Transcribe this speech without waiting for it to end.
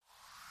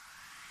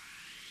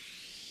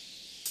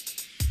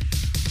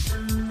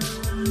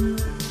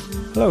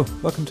Hello,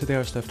 welcome to the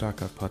Irish Left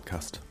Archive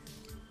podcast.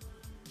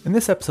 In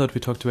this episode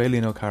we talk to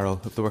Aileen O'Carroll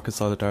of the Workers'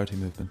 Solidarity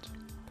Movement.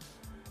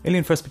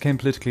 Aileen first became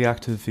politically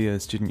active via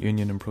student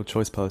union and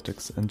pro-choice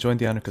politics and joined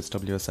the anarchist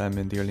WSM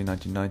in the early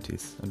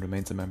 1990s and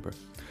remains a member,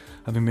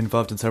 having been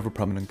involved in several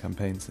prominent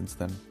campaigns since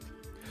then.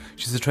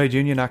 She's a trade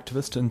union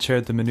activist and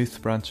chaired the Maynooth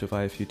branch of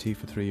IFUT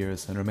for 3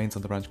 years and remains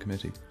on the branch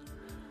committee.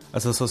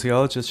 As a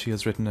sociologist, she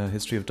has written a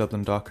history of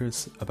Dublin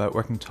dockers, about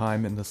working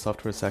time in the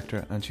software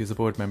sector, and she is a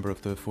board member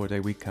of the 4-Day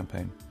Week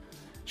campaign.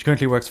 She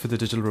currently works for the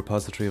Digital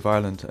Repository of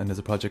Ireland and is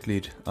a project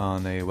lead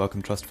on a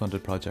Wellcome Trust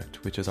funded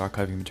project which is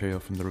archiving material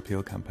from the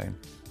repeal campaign.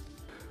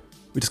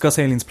 We discuss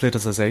Aileen's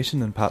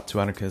politicisation and path to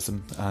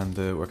anarchism and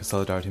the Workers'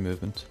 Solidarity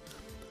Movement,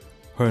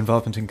 her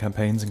involvement in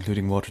campaigns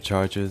including water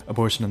charges,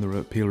 abortion and the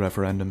repeal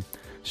referendum,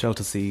 Shell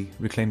to Sea,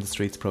 Reclaim the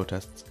Streets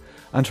protests,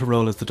 and her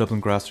role as the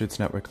Dublin Grassroots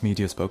Network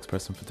media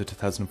spokesperson for the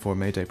 2004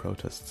 May Day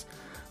protests,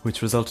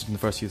 which resulted in the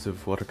first use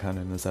of water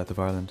cannon in the south of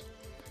Ireland.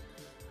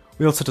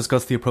 We also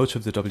discuss the approach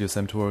of the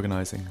WSM to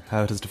organising,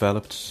 how it has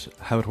developed,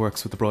 how it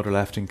works with the broader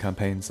left in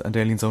campaigns, and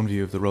Aileen's own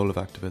view of the role of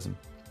activism.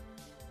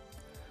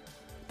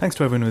 Thanks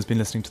to everyone who has been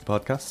listening to the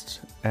podcast.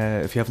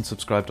 If you haven't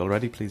subscribed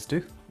already, please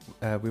do.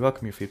 We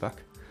welcome your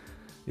feedback.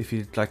 If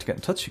you'd like to get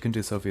in touch, you can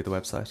do so via the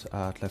website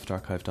at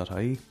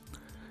leftarchive.ie.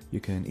 You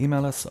can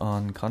email us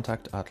on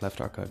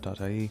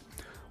contact@leftarchive.ie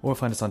or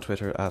find us on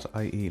Twitter at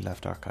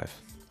 @IELeftArchive.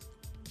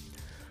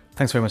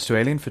 Thanks very much to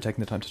Aileen for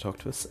taking the time to talk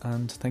to us,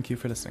 and thank you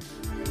for listening.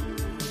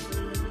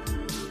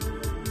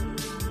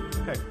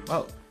 Okay,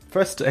 well,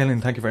 first,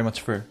 Aileen, thank you very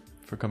much for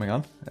coming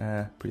on.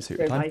 Appreciate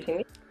your time. Inviting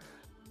me.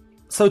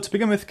 So, to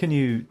begin with, can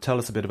you tell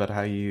us a bit about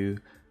how you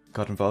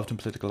got involved in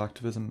political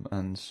activism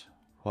and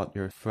what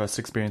your first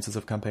experiences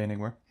of campaigning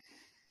were?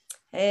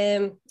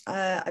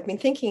 I've been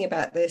thinking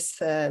about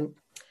this.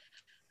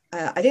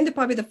 I think that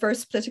probably the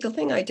first political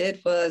thing I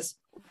did was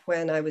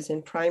when I was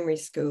in primary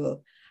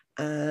school,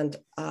 and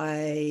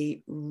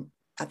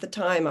at the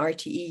time,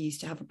 RTE used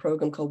to have a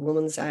program called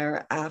Woman's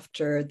Hour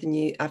after the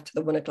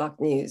 1:00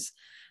 news.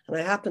 And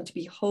I happened to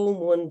be home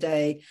one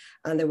day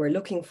and they were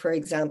looking for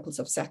examples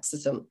of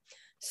sexism.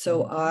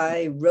 So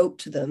I wrote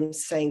to them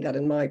saying that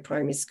in my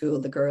primary school,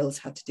 the girls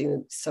had to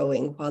do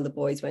sewing while the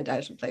boys went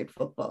out and played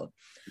football.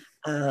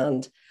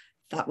 And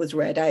that was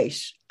read out.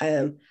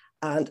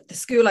 And the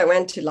school I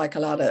went to, like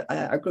a lot of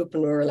a group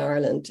in rural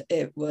Ireland,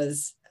 it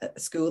was a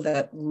school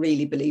that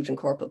really believed in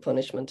corporal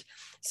punishment.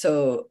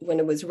 So when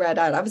it was read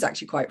out, I was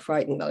actually quite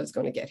frightened that I was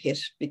going to get hit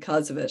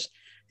because of it.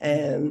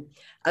 And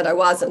I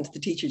wasn't. The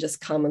teacher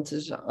just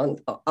commented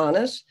on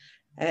it.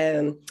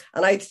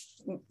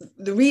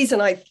 The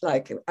reason I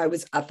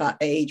was at that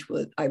age,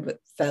 I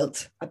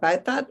felt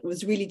about that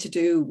was really to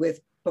do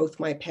with both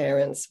my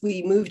parents.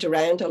 We moved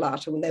around a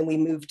lot, and then we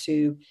moved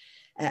to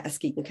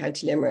Askeaton,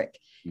 County Limerick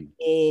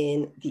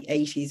in the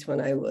 80s when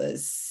I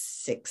was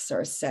 6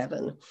 or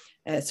 7.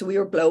 So we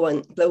were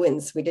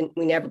blow-ins. We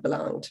never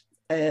belonged.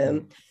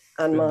 And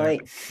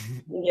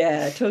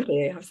yeah,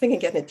 totally. I was thinking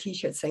getting a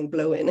T-shirt saying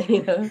blow-in,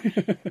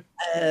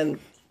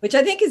 which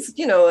I think is,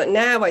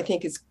 now I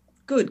think is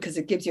good because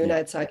it gives you an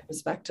outside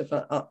perspective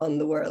on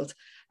the world.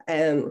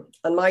 And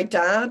my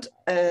dad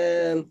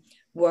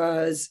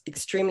was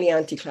extremely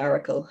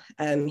anti-clerical.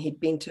 He'd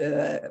been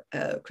to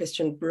a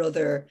Christian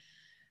Brother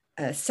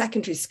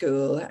secondary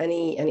school, and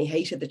he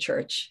hated the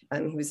church.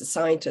 He was a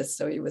scientist,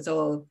 so he was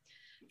all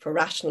for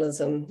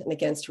rationalism and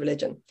against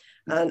religion.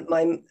 And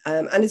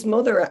his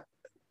mother,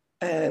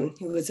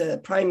 who was a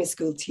primary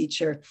school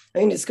teacher, I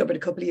only discovered a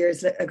couple of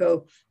years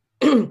ago,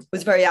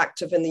 was very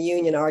active in the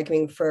union,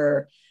 arguing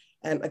for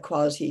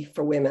equality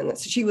for women.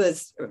 So she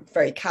was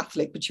very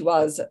Catholic, but she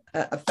was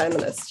a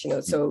feminist,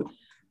 So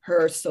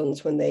her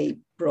sons, when they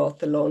brought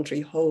the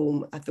laundry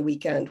home at the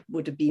weekend,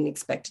 would have been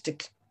expected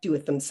to do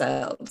it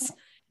themselves,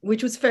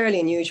 which was fairly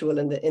unusual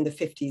in the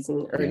 50s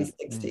and early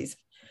 60s.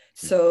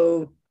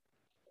 So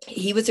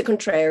he was a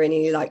contrarian and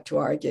he liked to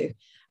argue.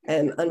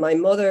 And my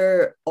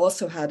mother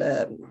also had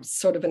a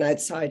sort of an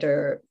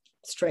outsider,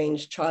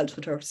 strange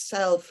childhood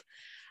herself,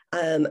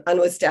 and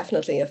was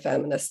definitely a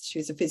feminist. She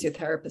was a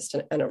physiotherapist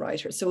and a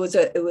writer. So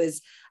it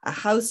was a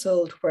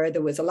household where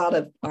there was a lot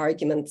of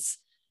arguments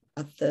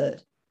at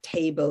the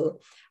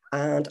table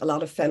and a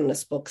lot of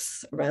feminist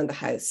books around the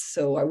house.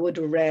 So I would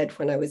have read,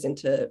 when I was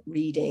into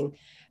reading,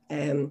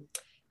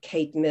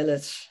 Kate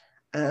Millett,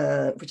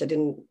 which I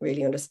didn't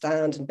really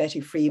understand, and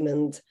Betty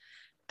Freeman,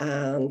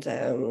 and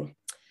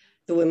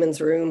The Women's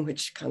Room,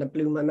 which kind of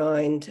blew my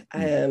mind.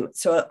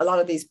 So a lot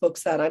of these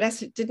books that I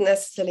didn't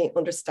necessarily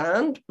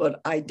understand, but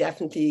I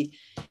definitely,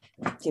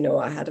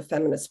 I had a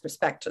feminist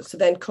perspective. So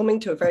then coming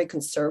to a very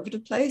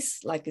conservative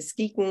place like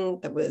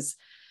Askeaton that was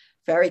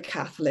very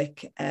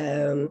Catholic,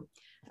 and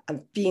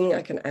being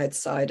like an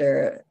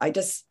outsider,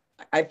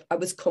 I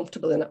was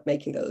comfortable in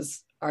making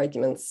those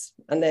arguments.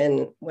 And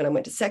then when I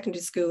went to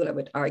secondary school, I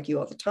would argue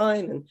all the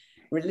time. And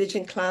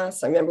religion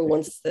class, I remember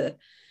once the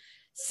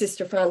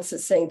Sister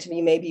Francis saying to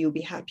me, maybe you'll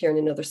be happier in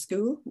another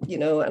school,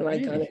 and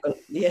I kind of,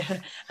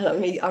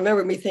 and I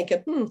remember me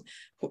thinking,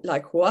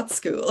 like what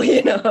school,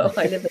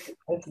 I live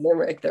in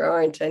Limerick, there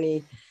aren't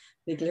any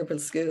big liberal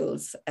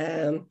schools.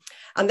 And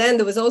then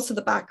there was also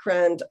the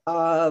background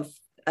of,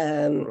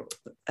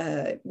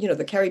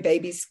 the Kerry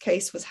babies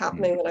case was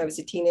happening when I was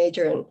a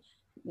teenager, and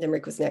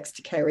Limerick was next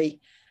to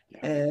Kerry.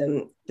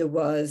 There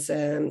was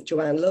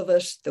Joanne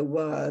Lovett. There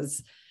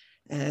was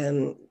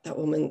that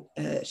woman,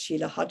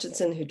 Sheila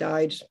Hodgkinson, who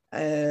died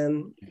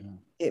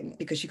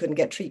because she couldn't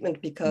get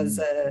treatment because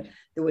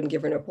they wouldn't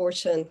give her an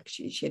abortion.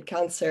 She had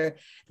cancer. There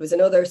was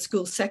another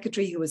school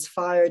secretary who was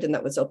fired, and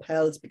that was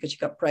upheld because she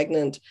got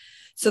pregnant.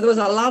 So there was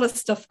a lot of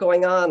stuff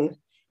going on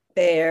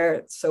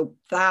there. So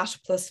that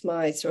plus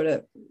my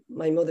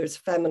mother's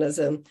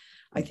feminism,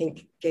 I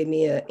think, gave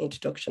me an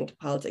introduction to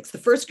politics. The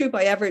first group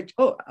I ever,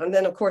 and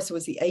then of course it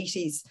was the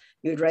 80s.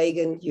 You had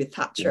Reagan, you had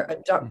Thatcher.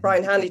 And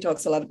Brian Hanley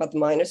talks a lot about the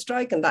miners'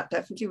 strike, and that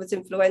definitely was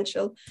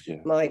influential. Yeah.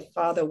 My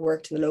father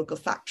worked in the local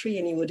factory,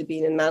 and he would have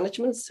been in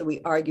management, so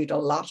we argued a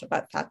lot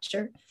about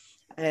Thatcher.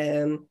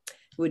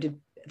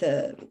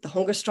 The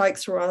hunger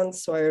strikes were on,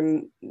 so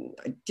I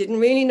didn't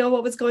really know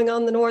what was going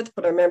on in the north,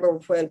 but I remember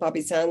when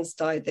Bobby Sands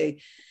died,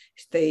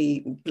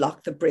 they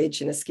blocked the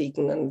bridge in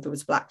Askeaton, and there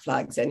was black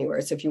flags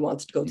anywhere. So if you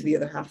wanted to go to the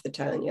other half of the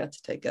town, you had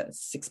to take a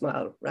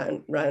 6-mile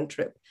round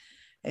trip.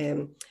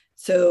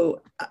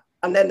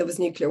 And then there was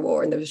nuclear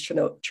war, and there was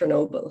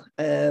Chernobyl.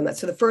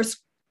 So the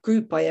first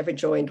group I ever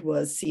joined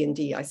was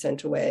C&D. I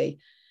sent away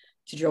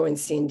to join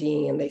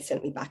C&D, and they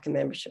sent me back a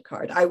membership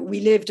card. We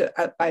lived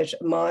about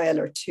a mile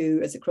or two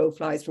as a crow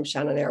flies from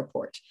Shannon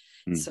Airport.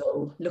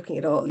 So looking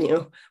at all,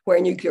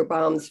 where nuclear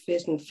bombs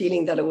fit, and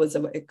feeling that it was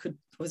a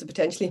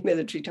potentially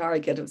military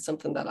target, it was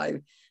something that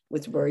I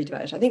was worried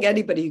about. I think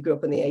anybody who grew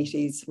up in the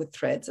 80s with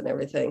threads and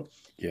everything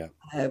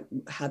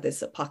had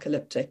this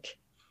apocalyptic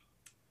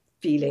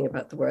feeling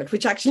about the world,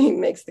 which actually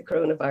makes the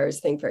coronavirus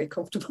thing very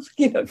comfortable,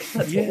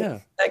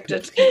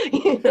 expected,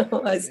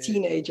 as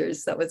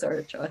teenagers. That was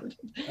our childhood.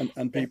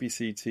 And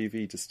BBC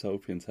TV,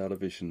 dystopian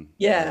television.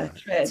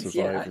 Threads.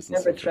 I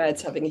remember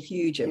Threads having a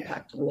huge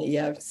impact on me.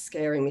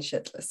 Scaring me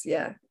shitless.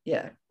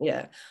 Yeah.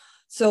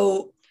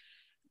 So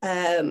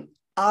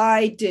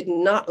I did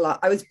not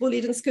I was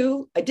bullied in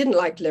school. I didn't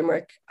like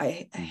Limerick.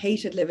 I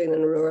hated living in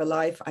a rural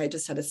life. I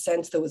just had a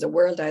sense there was a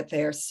world out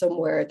there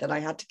somewhere that I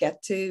had to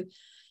get to.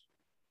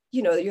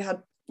 You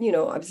had,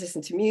 I was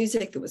listening to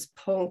music, there was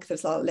punk,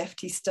 there's a lot of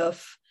lefty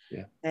stuff.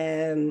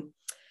 It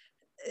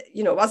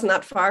wasn't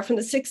that far from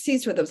the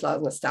 60s where there was a lot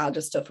of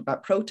nostalgia stuff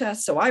about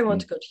protests. So I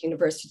wanted to go to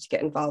university to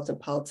get involved in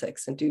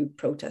politics and do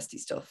protesty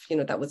stuff.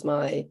 That was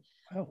my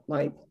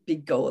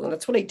big goal. And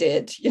that's what I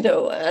did,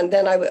 and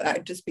then I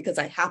just because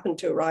I happened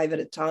to arrive at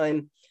a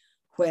time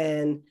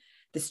when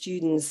the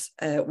students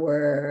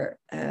were,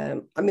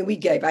 we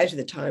gave out at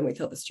the time. We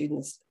thought the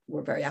students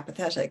were very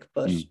apathetic,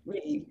 but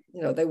really,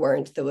 they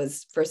weren't. There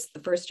was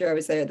the first year I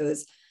was there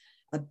was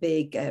a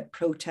big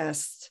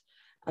protest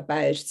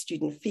about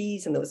student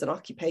fees, and there was an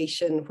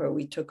occupation where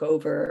we took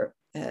over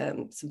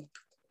some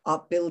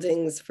op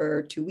buildings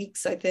for 2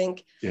 weeks, I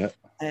think.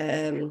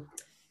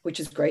 Which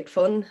is great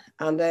fun.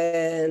 And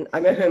then I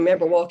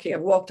remember I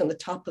walked on the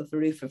top of the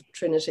roof of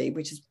Trinity,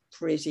 which is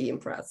pretty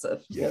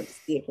impressive, to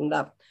see it from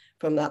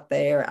that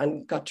there,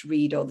 and got to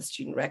read all the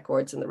student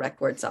records in the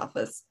records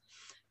office.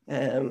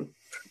 And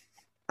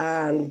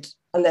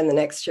then the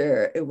next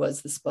year it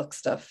was the SPUC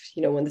stuff,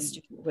 when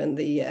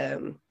the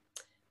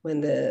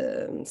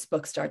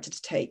SPUC started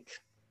to take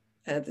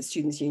the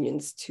students'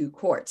 unions to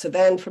court. So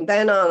then from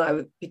then on,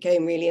 I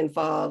became really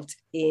involved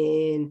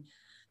in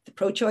the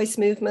pro-choice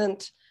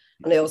movement,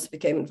 and I also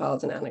became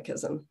involved in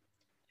anarchism.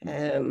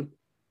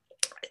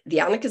 The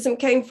anarchism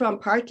came from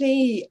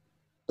partly,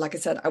 like I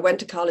said, I went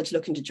to college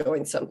looking to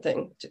join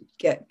something, to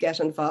get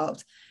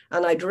involved.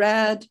 And I'd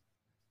read,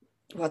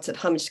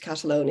 Homage to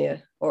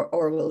Catalonia, or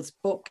Orwell's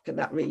book, and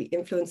that really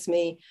influenced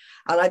me.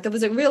 And there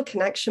was a real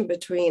connection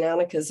between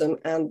anarchism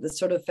and the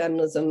sort of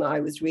feminism I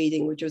was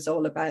reading, which was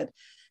all about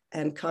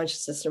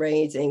consciousness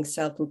raising,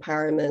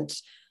 self-empowerment,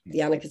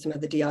 the anarchism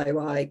of the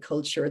DIY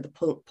culture, the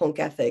punk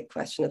ethic,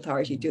 question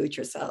authority, do it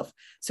yourself.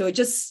 So it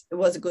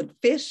was a good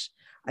fit.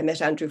 I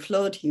met Andrew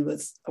Flood. He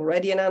was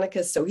already an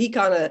anarchist. So he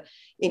kind of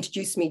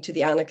introduced me to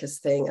the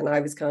anarchist thing. And I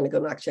was kind of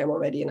going, actually, I'm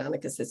already an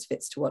anarchist. This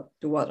fits to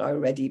what I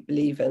already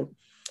believe in.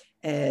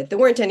 There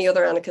weren't any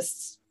other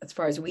anarchists, as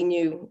far as we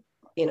knew,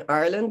 in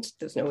Ireland.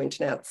 There was no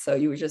internet. So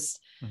you were just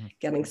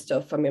getting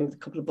stuff. I remember a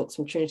couple of books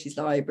from Trinity's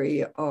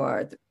library,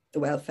 or the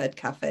Well-Fed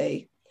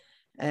Cafe.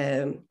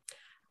 And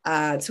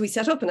so we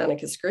set up an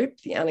anarchist group,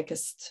 the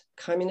Anarchist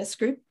Communist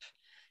Group.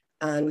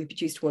 And we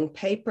produced one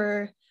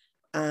paper.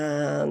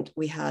 And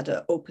we had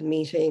an open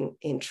meeting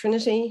in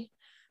Trinity,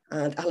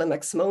 and Alan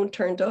McSimone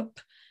turned up,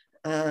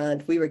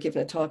 and we were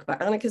given a talk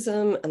about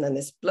anarchism. And then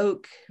this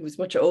bloke who was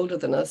much older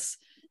than us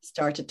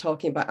started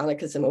talking about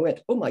anarchism. I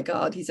went, oh my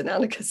God, he's an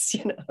anarchist,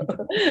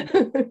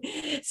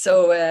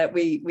 So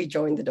we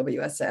joined the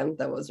WSM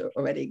that was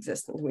already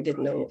existent. We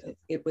didn't know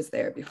it was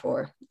there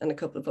before, and a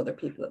couple of other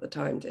people at the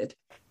time did.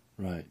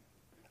 Right.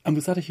 And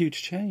was that a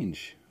huge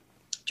change?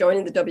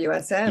 Joining the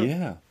WSM?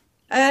 Yeah.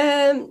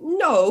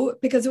 No,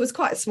 because it was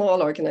quite a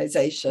small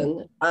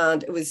organization,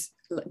 and it was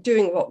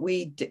doing what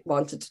we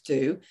wanted to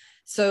do.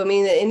 So, I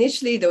mean,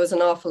 initially there was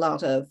an awful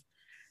lot of,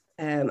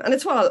 and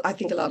it's what I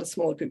think a lot of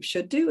small groups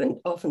should do and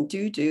often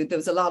do. There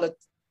was a lot of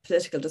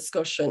political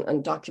discussion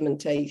and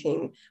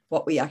documenting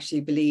what we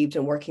actually believed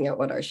and working out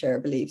what our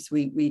shared beliefs.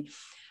 We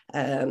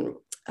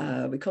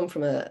come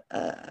from a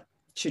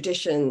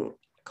tradition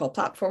called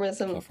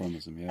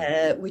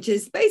platformism, which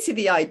is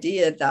basically the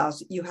idea that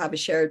you have a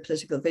shared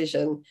political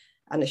vision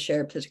and a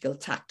shared political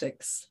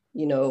tactics.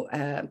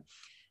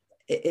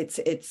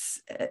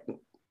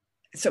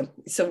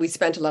 So we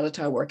spent a lot of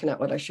time working out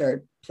what our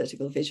shared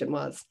political vision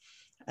was,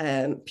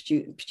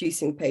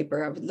 producing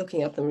paper. I was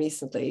looking at them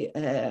recently.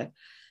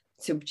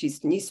 To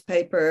produce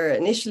newspaper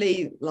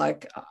initially,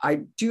 like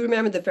I do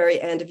remember the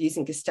very end of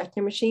using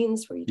Gestetner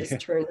machines where you just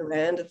turn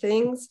around to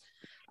things.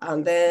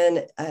 And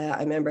then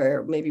I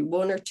remember maybe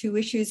 1 or 2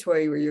 issues where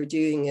you're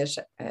doing it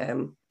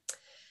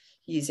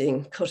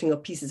cutting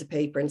up pieces of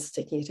paper and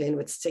sticking it in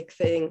with stick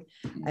thing.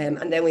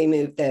 And then we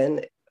moved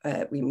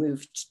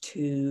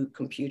to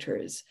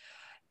computers.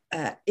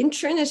 In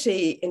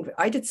Trinity,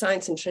 I did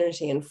science in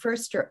Trinity, and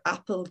first year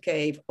Apple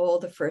gave all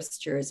the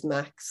first years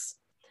Macs.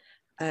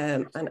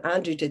 And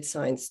Andrew did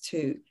science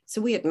too.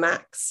 So we had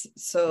Macs.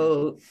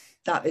 So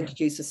that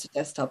introduced us to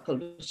desktop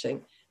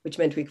publishing, which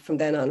meant from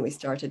then on, we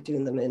started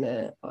doing them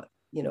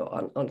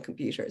on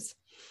computers.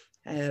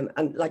 And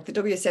like the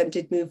WSM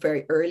did move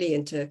very early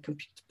into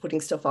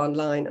putting stuff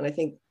online. And I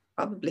think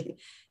probably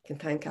can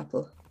thank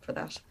Apple for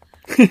that.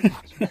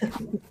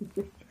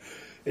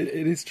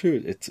 It is true.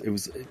 It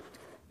was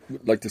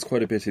like there's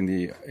quite a bit in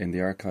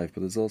the archive, but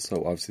there's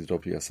also obviously the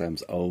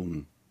WSM's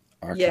own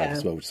archive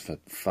as well, which is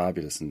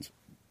fabulous. And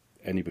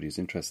anybody who's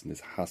interested in this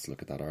has to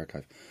look at that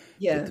archive.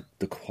 Yeah.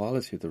 The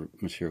quality of the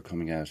material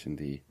coming out in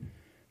the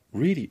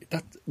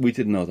that we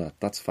didn't know that.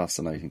 That's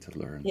fascinating to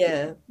learn.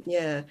 Yeah.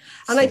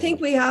 And I think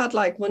we had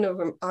one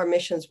of our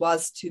missions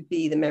was to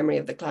be the memory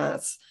of the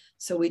class.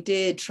 So we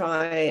did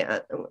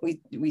try,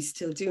 we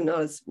still do,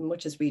 not as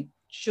much as we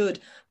should,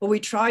 but we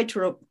tried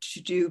to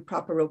do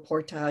proper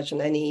reportage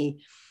on any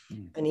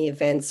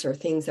events or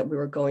things that we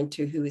were going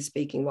to, who was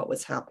speaking, what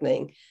was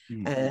happening,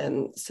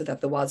 so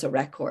that there was a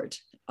record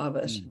of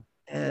it.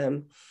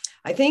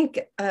 I think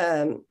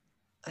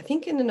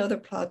in another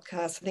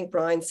podcast, I think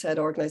Brian said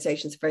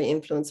organizations are very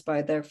influenced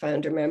by their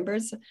founder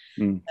members.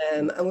 And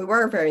we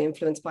were very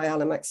influenced by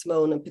Alan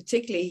McSimone, and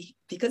particularly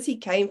because he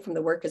came from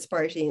the Workers'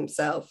 Party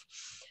himself.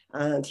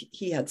 And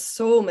he had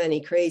so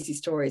many crazy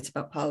stories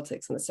about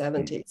politics in the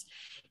 70s.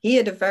 He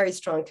had a very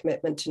strong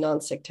commitment to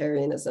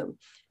non-sectarianism,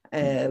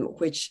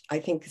 which I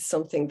think is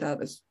something that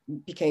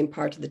became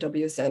part of the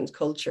WSM's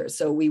culture.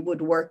 So we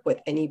would work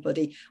with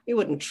anybody. We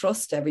wouldn't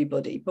trust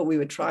everybody, but we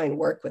would try and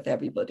work with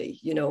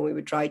everybody. We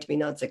would try to be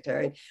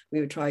non-sectarian.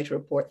 We would try to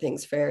report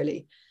things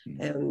fairly,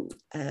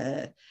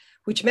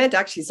 which meant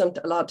actually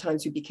a lot of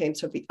times we became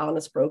sort of the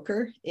honest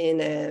broker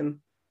in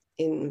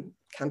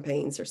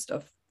campaigns or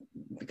stuff,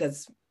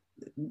 because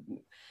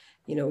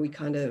we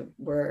kind of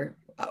were.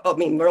 I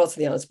mean, we're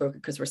also the honest broker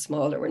because we're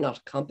smaller. We're not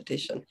a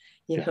competition,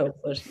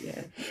 But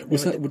yeah.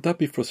 Would that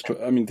be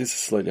frustrating? I mean, this is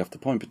slightly off the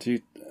point, but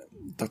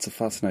that's a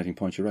fascinating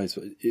point you raised.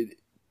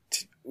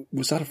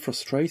 Was that a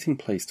frustrating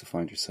place to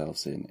find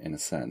yourselves in a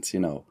sense?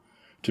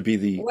 To be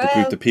the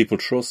group that people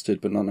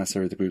trusted, but not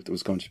necessarily the group that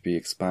was going to be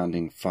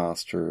expanding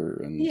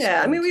faster. I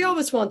mean, we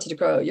always wanted to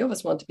grow. You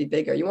always want to be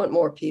bigger. You want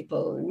more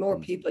people. More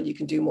people, you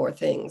can do more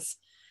things.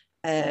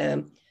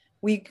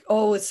 We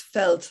always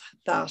felt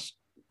that,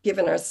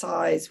 given our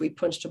size, we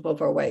punched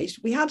above our weight.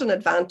 We had an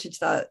advantage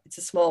that it's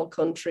a small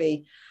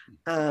country,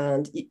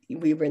 and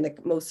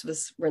most of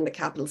us were in the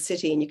capital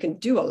city, and you can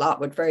do a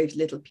lot with very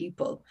little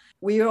people.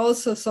 We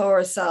also saw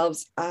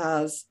ourselves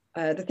as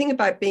the thing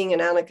about being an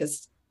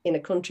anarchist in a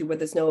country where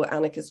there's no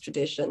anarchist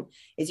tradition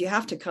is you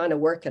have to kind of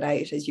work it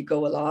out as you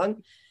go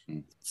along.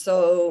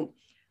 So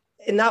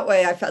in that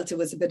way, I felt it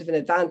was a bit of an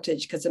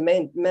advantage, because it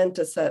meant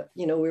us that,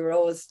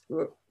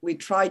 we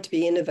tried to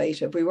be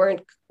innovative. We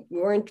weren't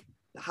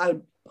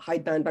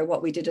hidebound by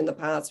what we did in the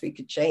past. We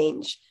could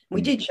change.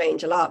 We did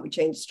change a lot. We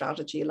changed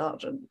strategy a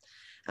lot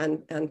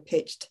and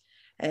pitched.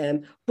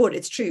 But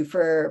it's true,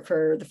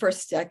 for the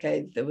first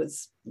decade, there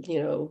was,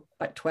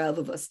 about 12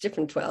 of us,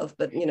 different 12,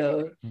 but,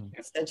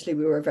 essentially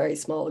we were a very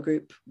small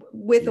group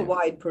with a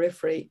wide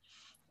periphery.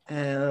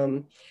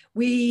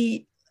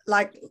 We,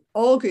 like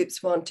all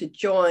groups, want to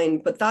join,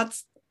 but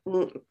that's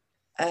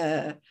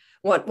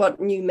what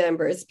new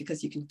members,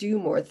 because you can do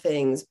more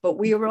things. But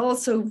we were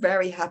also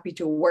very happy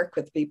to work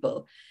with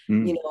people,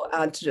 and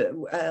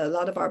a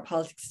lot of our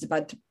politics is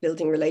about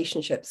building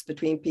relationships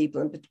between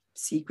people and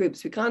see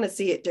groups. We kind of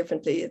see it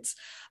differently.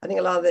 I think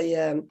a lot of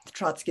the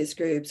Trotskyist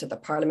groups or the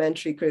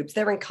parliamentary groups,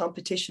 they're in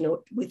competition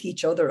with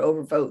each other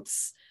over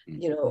votes,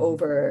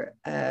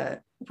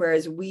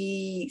 whereas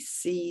we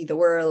see the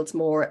world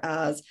more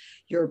as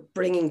you're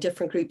bringing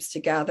different groups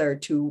together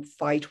to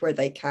fight where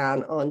they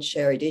can on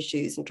shared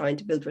issues and trying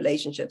to build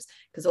relationships,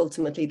 because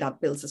ultimately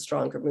that builds a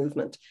stronger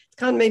movement. It's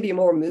kind of maybe a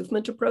more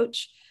movement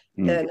approach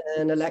than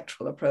an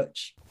electoral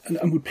approach.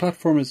 And with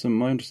platformism,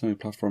 my understanding of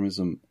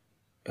platformism,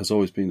 has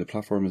always been that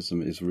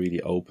platformism is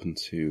really open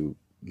to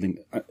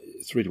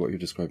it's really what you're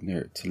describing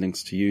there, to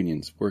links to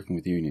unions, working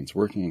with unions,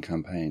 working in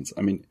campaigns.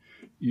 I mean,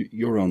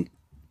 your own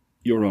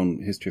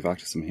history of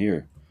activism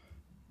here,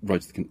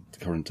 right to the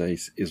current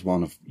date, is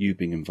one of you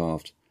being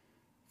involved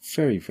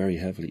very, very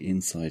heavily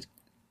inside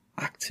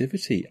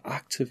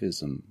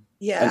activism.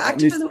 Yeah,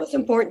 activism was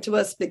important to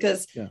us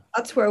because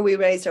that's where we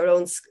raised our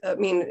own. I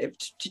mean,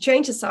 to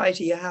change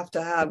society, you have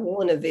to have,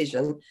 one, a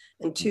vision,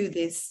 and two,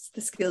 the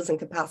skills and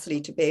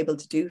capacity to be able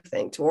to do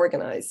things, to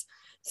organize.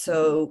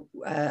 So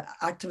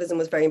activism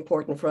was very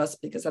important for us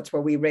because that's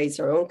where we raised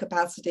our own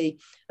capacity,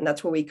 and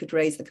that's where we could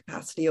raise the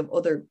capacity of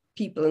other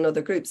people and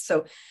other groups.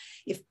 So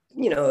if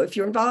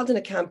you're involved in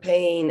a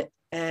campaign,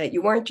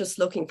 you weren't just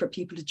looking for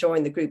people to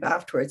join the group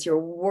afterwards.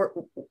 You're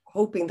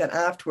hoping that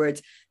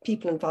afterwards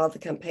people involved in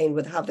the campaign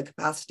would have the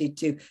capacity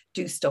to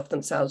do stuff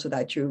themselves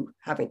without you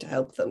having to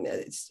help them.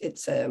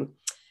 It's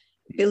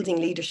building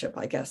leadership,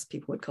 I guess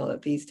people would call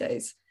it these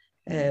days,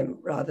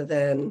 rather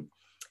than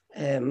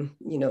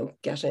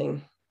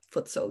getting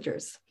foot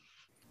soldiers.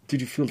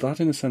 Did you feel that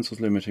in a sense was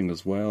limiting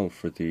as well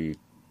for the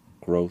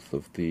growth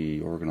of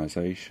the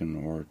organisation,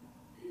 or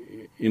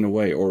in a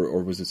way,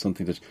 or was it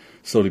something that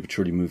slowly but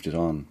surely moved it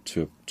on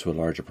to a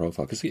larger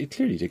profile? Because it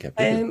clearly did get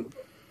bigger.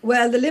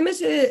 Well, the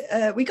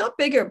limit, we got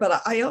bigger,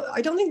 but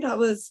I don't think that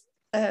was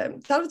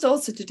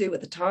also to do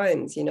with the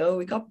times.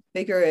 We got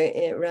bigger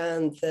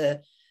around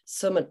the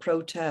summit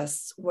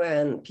protests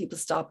when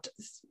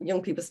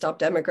young people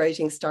stopped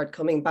emigrating, start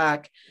coming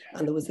back,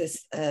 and there was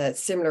this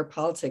similar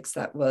politics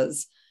that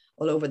was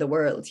all over the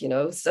world,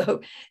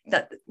 so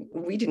that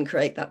we didn't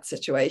create that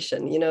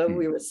situation.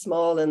 We were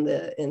small in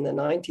the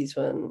 90s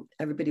when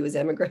everybody was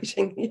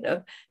emigrating.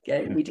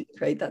 Again, we didn't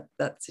create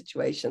that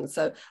situation.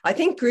 So I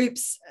think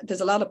groups,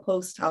 there's a lot of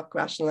post hoc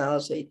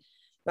rationalizing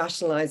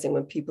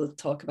when people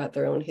talk about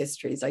their own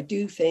histories. I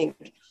do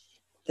think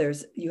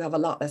you have a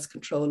lot less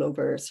control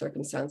over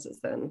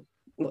circumstances than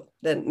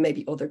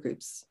maybe other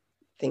groups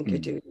think you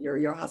do.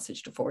 You're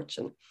hostage to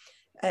fortune.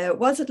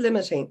 Was it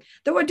limiting?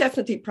 There were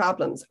definitely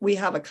problems. We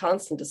have a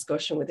constant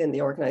discussion within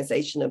the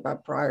organization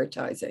about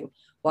prioritizing.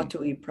 What do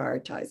we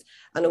prioritize?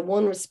 And in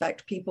one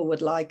respect, people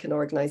would like an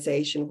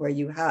organization where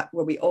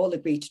we all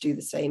agree to do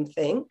the same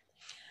thing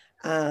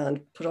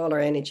and put all our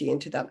energy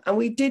into that. And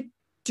we did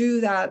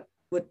do that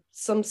with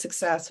some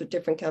success with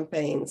different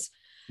campaigns.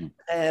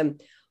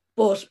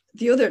 But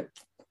the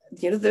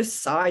other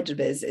side of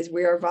it is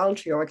we are a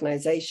voluntary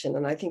organization,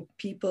 and I think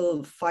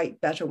people fight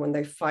better when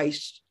they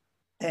fight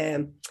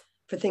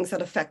for things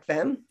that affect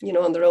them,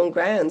 on their own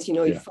grounds.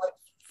 You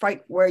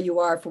fight where you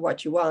are for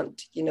what you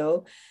want,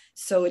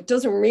 So it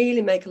doesn't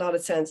really make a lot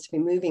of sense to be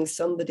moving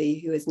somebody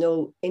who has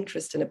no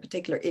interest in a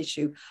particular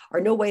issue or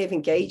no way of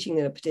engaging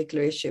in a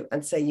particular issue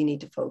and say you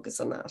need to focus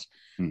on that.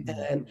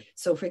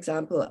 So, for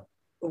example,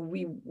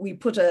 we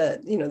put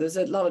there's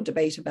a lot of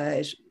debate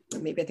about,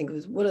 maybe I think it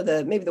was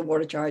maybe the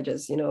water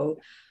charges, or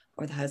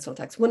the household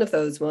tax, one of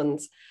those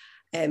ones.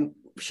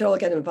 Should all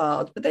get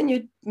involved, but then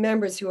you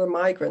members who are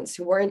migrants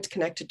who weren't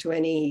connected to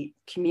any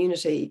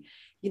community,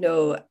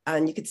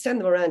 and you could send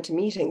them around to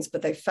meetings,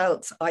 but they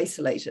felt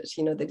isolated,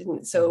 they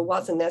didn't, so it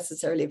wasn't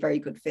necessarily a very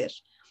good fit.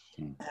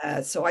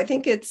 So I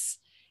think it's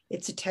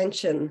a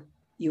tension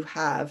you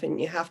have,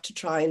 and you have to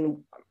try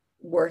and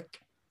work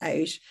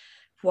out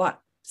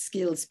what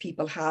skills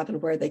people have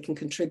and where they can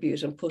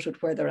contribute and put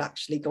it where they're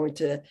actually going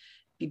to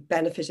be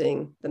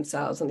benefiting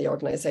themselves and the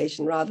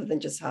organization, rather than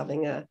just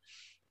having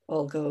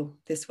all go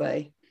this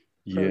way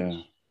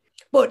approach.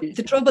 But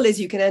the trouble is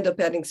you can end up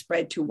getting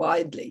spread too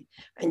widely,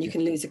 and you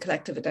can lose a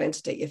collective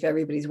identity if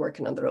everybody's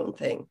working on their own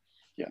thing.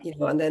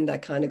 And then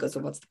that kind of goes,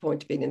 well, what's the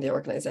point of being in the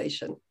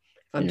organization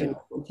if I'm doing my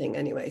own thing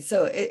anyway?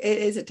 So it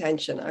is a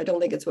tension. I don't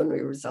think it's one we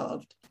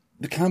resolved.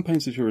 The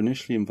campaigns that you were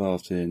initially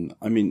involved in,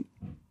 I mean,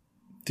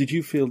 did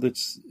you feel that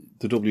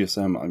the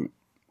WSM,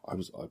 I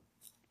was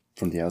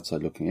from the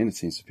outside looking in, it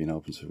seems to have been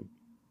open to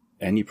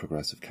any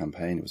progressive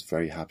campaign. It was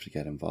very happy to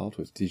get involved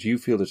with. Did you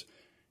feel that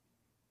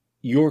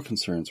your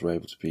concerns were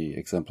able to be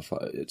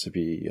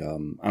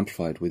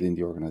amplified within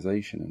the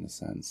organisation in a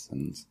sense,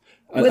 and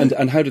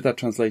how did that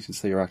translate into,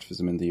 say, your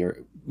activism in the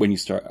year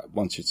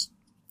once you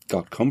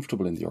got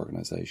comfortable in the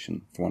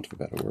organisation, for want of a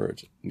better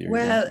word?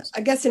 Well, I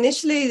guess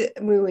initially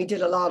we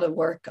did a lot of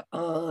work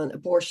on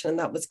abortion, and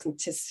that was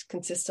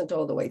consistent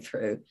all the way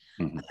through,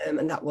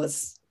 and that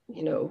was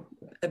an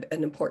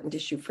important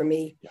issue for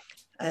me.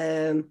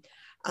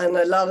 And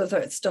a lot of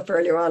the stuff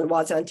earlier on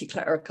was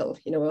anti-clerical.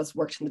 I was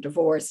working the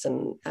divorce,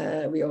 and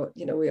we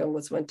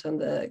almost went on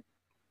the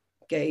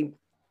gay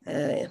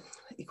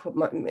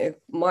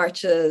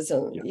marches,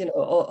 and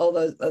all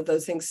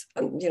those things.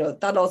 And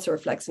that also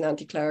reflects an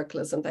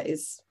anti-clericalism that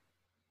is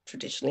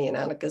traditionally in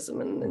anarchism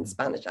and in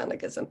Spanish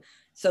anarchism.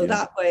 So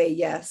that way,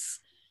 yes.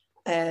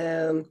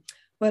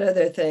 What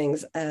other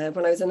things?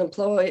 When I was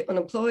unemployed,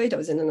 I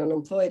was in an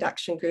unemployed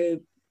action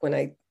group. When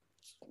I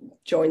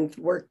joined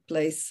the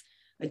workplace,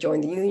 I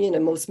joined the union,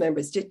 and most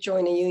members did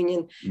join a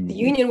union. The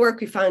union work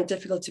we found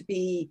difficult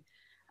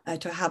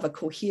to have a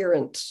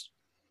coherent,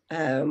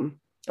 and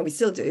we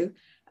still do,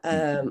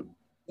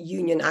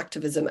 union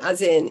activism,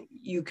 as in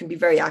you can be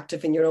very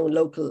active in your own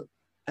local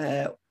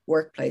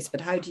workplace,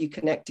 but how do you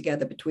connect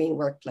together between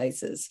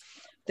workplaces?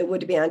 There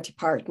would be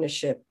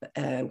anti-partnership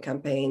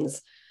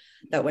campaigns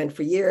that went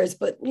for years,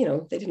 but, you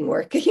know, they didn't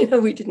work. You know,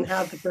 we didn't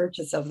have the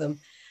purchase of them.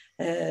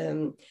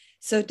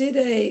 So did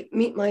I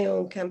meet my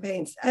own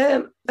campaigns?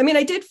 I mean,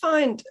 I did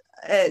find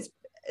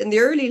in the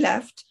early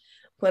left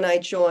when I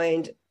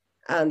joined,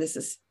 and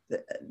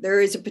there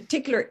is a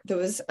particular,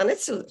 and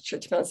it's still, to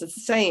be honest, it's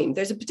the same.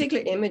 There's a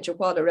particular image of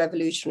what a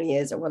revolutionary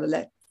is or what a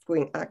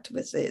left-wing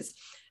activist is.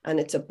 And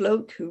it's a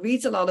bloke who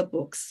reads a lot of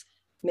books,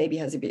 maybe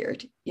has a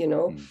beard, you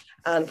know.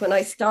 And when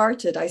I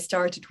started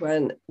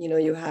when, you know,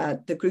 you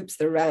had the groups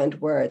that around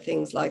were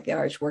things like the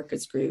Irish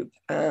Workers Group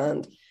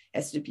and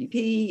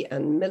SWP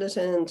and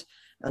Militant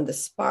and the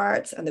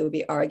Sparts, and they would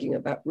be arguing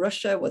about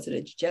Russia. Was it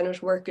a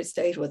degenerate worker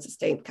state? Was it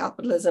state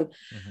capitalism?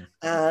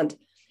 And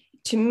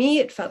to me,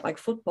 it felt like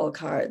football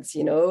cards,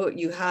 you know.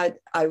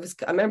 I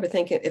remember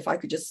thinking, if I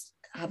could just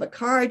have a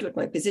card with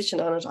my position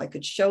on it, I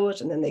could show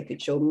it, and then they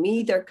could show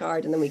me their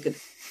card, and then we could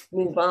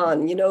move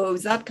on. You know, it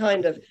was that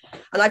kind of,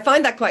 and I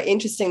find that quite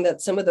interesting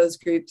that some of those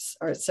groups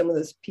or some of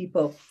those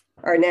people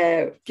are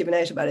now giving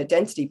out about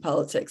identity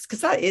politics,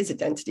 because that is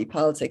identity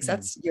politics.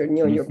 That's your,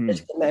 you know, your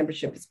political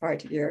membership is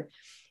part of your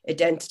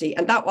identity.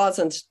 And that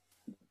wasn't,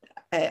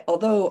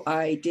 although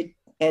I did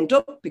end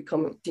up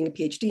doing a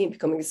PhD and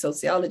becoming a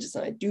sociologist,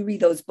 and I do read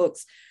those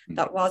books,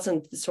 that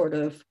wasn't the sort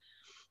of,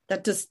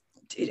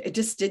 it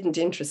just didn't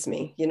interest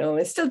me, you know.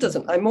 It still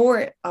doesn't. I'm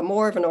more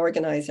of an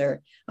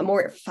organizer. I'm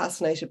more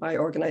fascinated by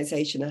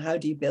organization and how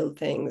do you build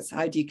things,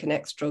 how do you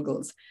connect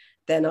struggles,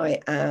 than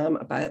I am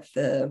about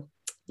the,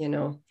 you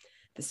know,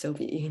 the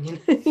Soviet Union.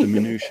 The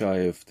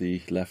minutiae of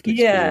the left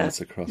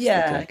experience across the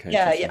decades.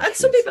 Yeah. And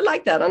some people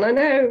like that, and I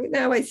know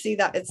now I see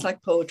that it's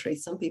like poetry.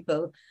 Some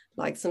people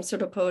like some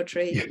sort of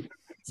poetry.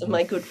 Some of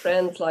my good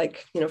friends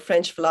like, you know,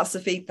 French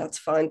philosophy. That's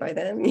fine by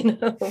them, you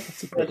know.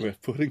 That's a great way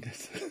of putting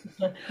it.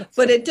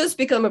 But it does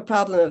become a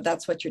problem if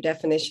that's what your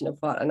definition of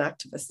what an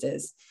activist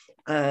is.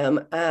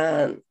 And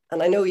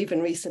I know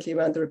even recently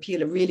around the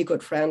repeal, a really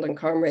good friend and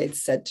comrade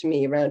said to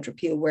me around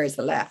repeal, where's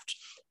the left?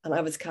 And I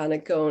was kind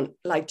of going,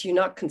 like, do you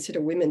not consider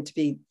women to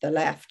be the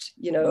left?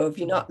 You know, have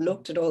you not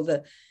looked at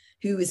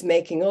who is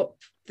making up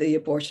the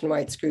abortion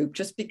rights group?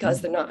 Just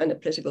because they're not in a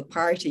political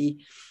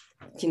party,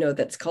 you know,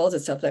 that's called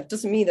itself left,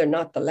 doesn't mean they're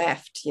not the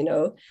left, you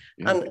know.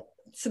 And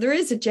so there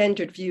is a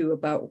gendered view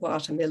about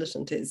what a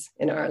militant is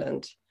in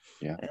Ireland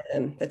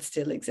that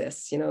still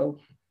exists, you know.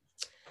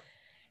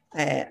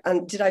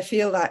 And did I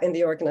feel that in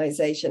the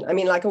organization? I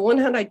mean, like on one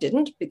hand, I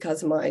didn't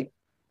because of my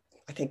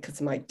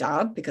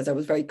dad, because I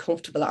was very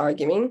comfortable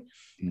arguing.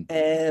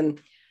 But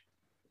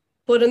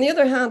on the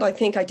other hand, I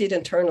think I did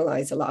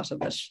internalize a lot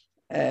of it.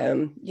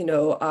 You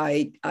know,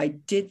 I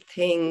did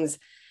things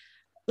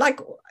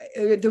like,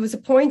 there was a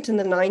point in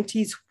the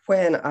 90s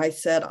when I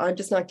said, I'm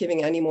just not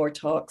giving any more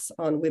talks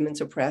on women's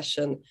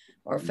oppression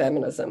or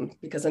feminism,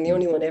 because I'm the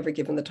only one ever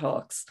giving the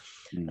talks.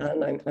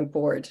 And I'm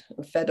bored.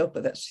 I'm fed up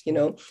with it, you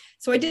know.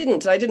 So I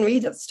didn't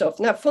read that stuff.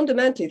 Now,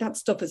 fundamentally, that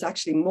stuff is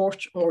actually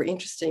much more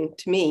interesting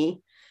to me,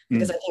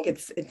 because I think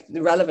it's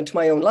relevant to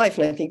my own life.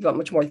 And I think you've got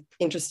much more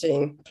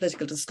interesting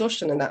political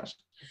discussion in that.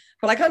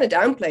 But I kind of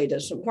downplayed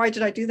it. Why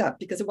did I do that?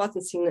 Because it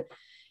wasn't seen,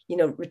 you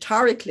know,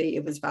 rhetorically,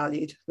 it was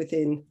valued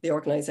within the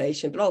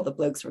organization, but all the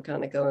blokes were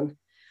kind of going,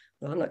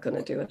 well, I'm not going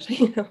to do it,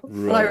 you know.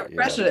 Right, and I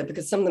regretted it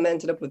because some of them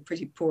ended up with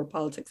pretty poor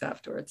politics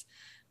afterwards.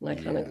 And I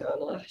kind of go,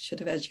 well, I should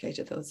have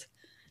educated those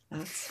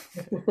lads.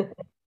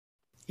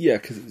 Yeah,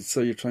 because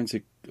so you're trying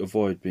to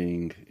avoid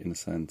being, in a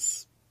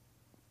sense,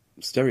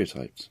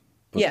 stereotyped.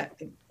 But,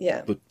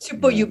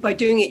 But you, by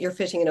doing it, you're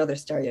fitting another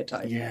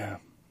stereotype. Yeah.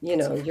 You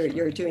know,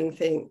 you're doing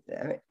things.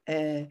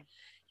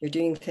 You're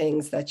doing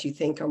things that you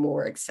think are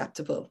more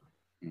acceptable,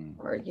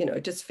 or, you know,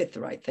 just fit the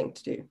right thing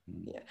to do.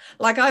 Yeah,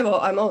 like I'm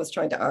always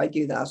trying to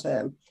argue that,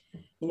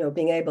 you know,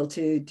 being able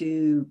to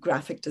do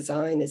graphic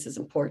design is as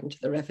important to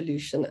the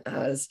revolution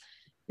as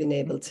being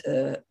able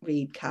to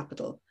read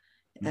Capital.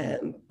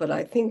 But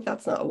I think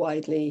that's not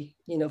widely,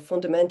 you know,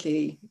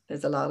 fundamentally,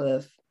 there's a lot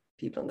of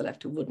people on the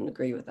left who wouldn't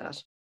agree with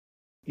that.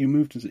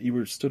 You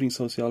were studying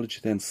sociology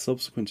then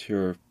subsequent to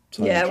your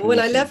time? Yeah, when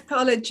I left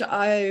college,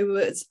 I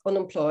was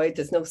unemployed.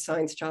 There's no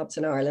science jobs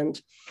in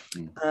Ireland.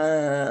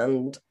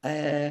 And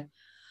I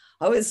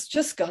was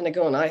just kind of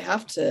going, I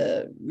have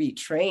to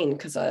retrain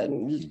because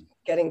I'm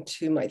getting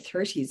to my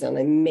 30s and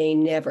I may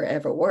never,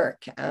 ever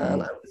work.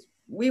 And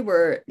we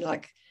were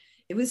like,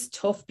 it was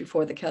tough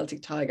before the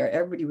Celtic Tiger.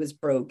 Everybody was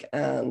broke.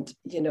 And,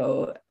 you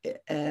know,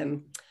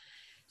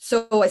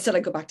 so I said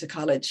I'd go back to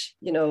college,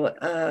 you know,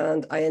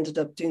 and I ended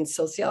up doing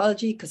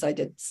sociology because I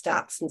did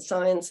stats and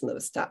science, and there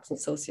was stats and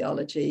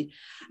sociology.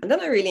 And then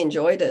I really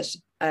enjoyed it.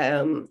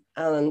 And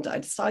I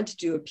decided to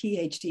do a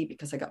PhD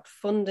because I got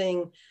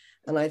funding.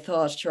 And I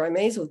thought, sure, I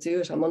may as well do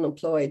it. I'm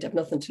unemployed. I have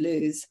nothing to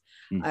lose.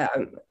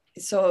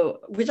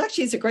 So, which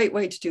actually is a great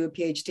way to do a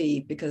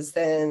PhD, because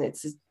then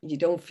you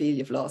don't feel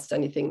you've lost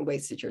anything,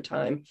 wasted your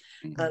time.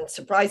 And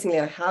surprisingly,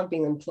 I have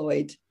been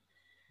employed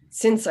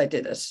since I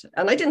did it.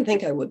 And I didn't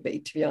think I would be,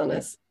 to be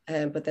honest.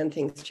 But then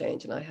things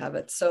change and I have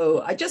it.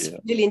 So I just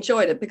really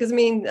enjoyed it because, I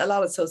mean, a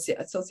lot of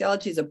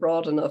sociology is a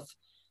broad enough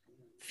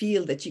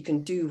field that you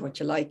can do what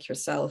you like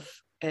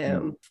yourself.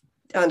 And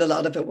a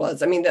lot of it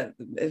was, I mean, it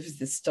was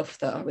the stuff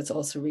that I was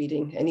also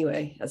reading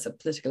anyway as a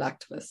political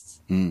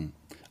activist. I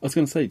was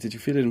going to say, did you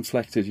feel it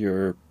inflected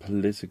your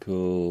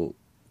political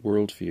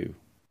worldview?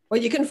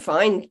 Well, you can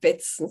find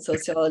bits in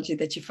sociology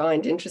that you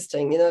find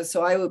interesting,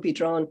 so I would be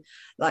drawn,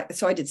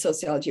 so I did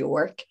sociology at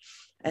work.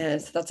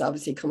 So that's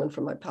obviously coming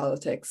from my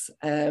politics.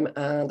 And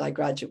I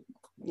graduated,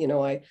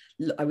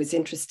 I was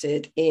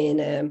interested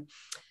in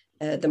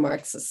the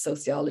Marxist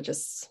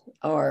sociologists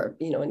or,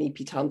 an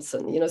E.P.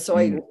 Thompson, so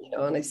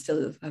and I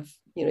still have,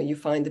 you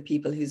find the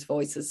people whose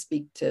voices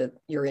speak to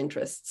your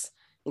interests,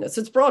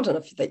 so it's broad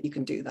enough that you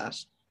can do that.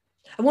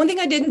 And one thing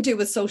I didn't do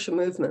was social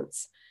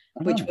movements,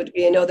 which would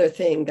be another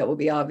thing that would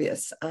be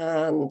obvious.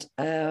 And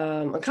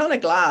I'm kind of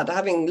glad,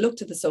 having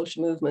looked at the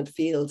social movement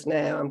field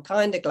now, I'm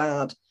kind of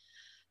glad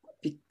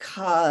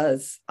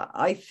because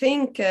I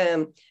think,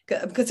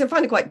 because I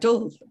find it quite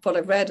dull, what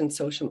I've read in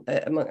social,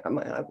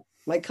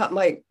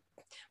 my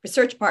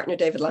research partner,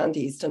 David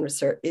Landy, has done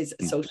research, is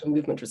a social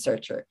movement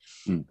researcher.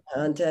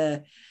 And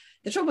the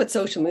trouble with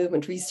social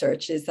movement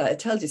research is that it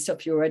tells you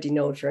stuff you already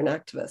know if you're an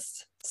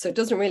activist. So it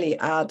doesn't really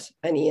add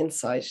any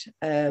insight.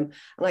 And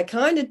I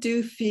kind of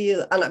do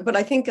feel, but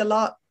I think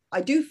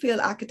I do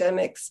feel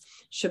academics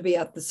should be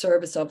at the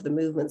service of the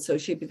movement. So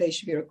they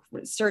should be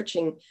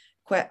researching.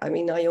 I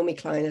mean, Naomi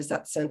Klein has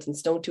that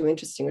sentence, don't do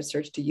interesting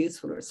research, do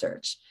useful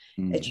research.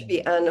 It should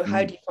be, and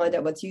how do you find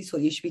out what's useful?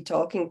 You should be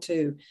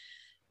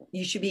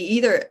you should be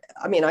either,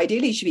 I mean,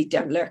 ideally you should be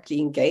directly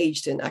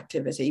engaged in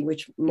activity,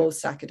 which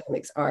most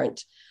academics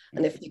aren't.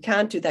 And if you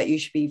can't do that, you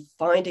should be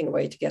finding a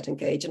way to get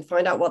engaged and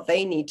find out what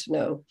they need to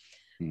know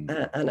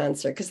and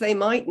answer. Because they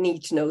might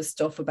need to know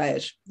stuff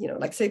about,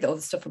 like say all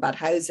the stuff about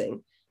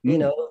housing,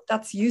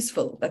 that's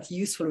useful. That's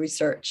useful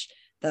research.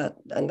 That's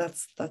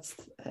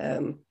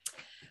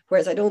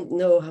whereas I don't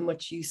know how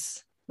much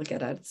use we'll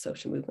get out of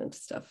social movement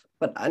stuff.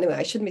 But anyway,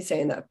 I shouldn't be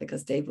saying that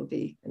because Dave will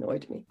be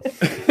annoyed at me.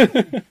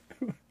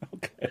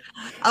 Okay.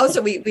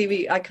 Also,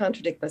 I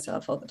contradict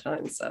myself all the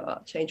time, so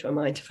I'll change my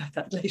mind about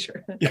that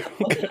later. Yeah,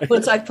 okay.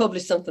 Once I've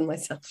published something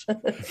myself.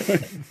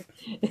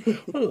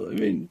 Well, I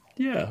mean,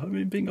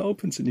 being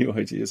open to new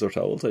ideas or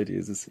to old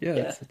ideas is,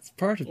 it's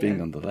part of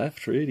being on the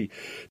left, really.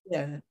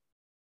 Yeah.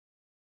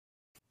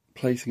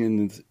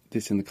 Placing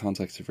this in the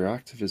context of your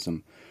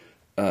activism,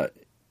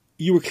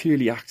 you were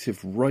clearly active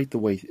right the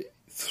way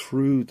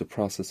through the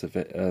process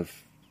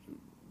of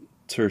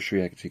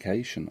tertiary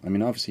education. I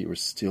mean, obviously you were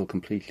still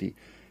completely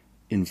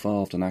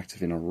involved and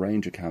active in a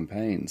range of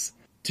campaigns.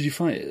 Did you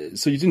find,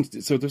 so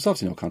there's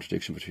obviously no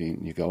contradiction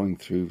between you going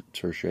through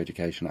tertiary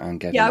education and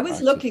getting I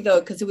was lucky though,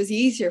 because it was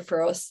easier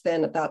for us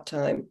then at that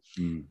time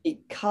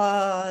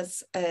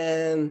because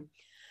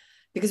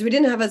we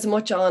didn't have as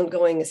much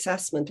ongoing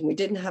assessment and we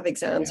didn't have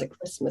exams at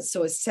Christmas.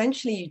 So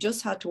essentially you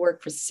just had to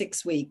work for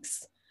 6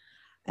 weeks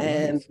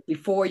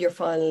before your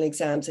final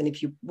exams. And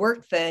if you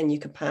worked then you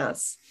could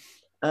pass.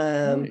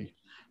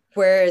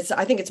 Whereas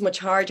I think it's much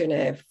harder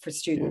now for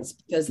students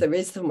because there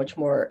is so much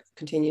more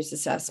continuous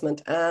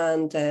assessment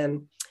and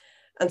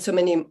so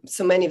many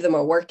of them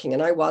are working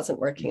and I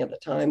wasn't working at the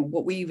time.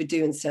 What we would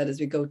do instead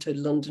is we go to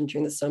London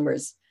during the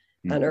summers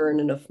and earn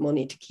enough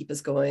money to keep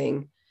us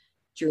going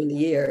during the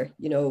year,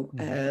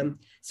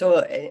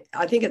 so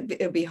I think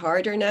it'd be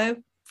harder now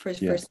for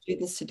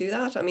students to do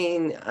that. I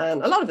mean,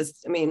 and a lot of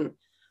us,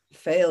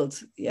 failed.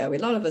 Yeah, a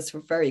lot of us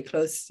were very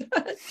close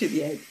to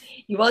the end.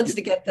 You wanted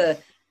to get the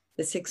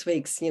 6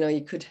 weeks,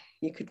 you could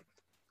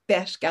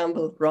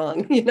gamble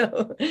wrong,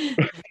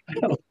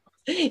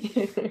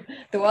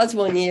 There was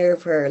one year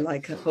where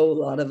like a whole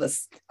lot of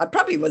us, I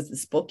probably was the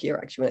spook year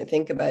actually when I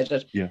think about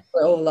it,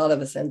 where a whole lot of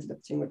us ended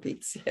up doing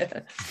repeats.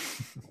 But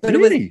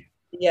really?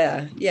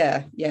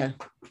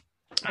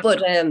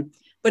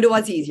 But it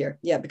was easier,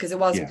 because it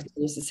was a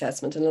continuous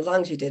assessment, and as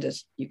long as you did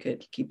it, you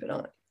could keep it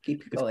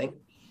going.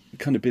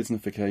 Kind of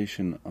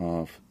businessification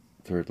of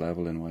third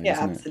level in a way,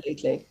 isn't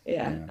absolutely. it?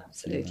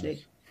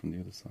 Absolutely. From the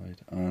other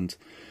side. And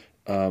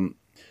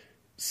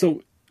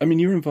so,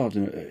 you're involved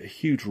in a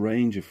huge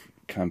range of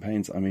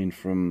campaigns.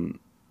 From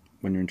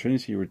when you're in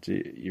Trinity,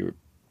 you were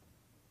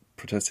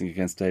protesting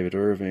against David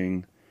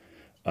Irving,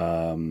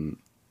 although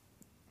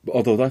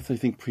that, I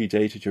think,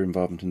 predated your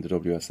involvement in the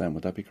WSM.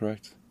 Would that be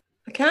correct?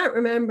 I can't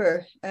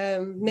remember.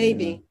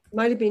 Maybe.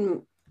 Might have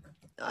been.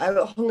 I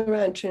hung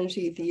around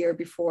Trinity the year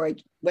before I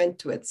went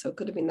to it, so it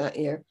could have been that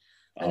year.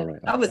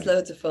 That was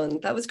loads of fun.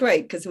 That was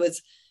great because it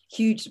was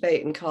huge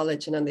debate in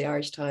college and on the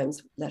Irish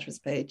Times letters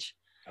page.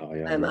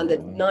 And the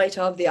night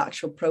of the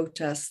actual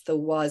protest, there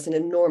was an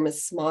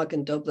enormous smog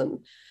in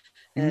Dublin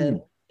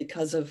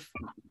because of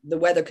the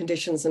weather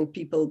conditions and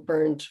people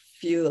burned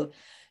fuel.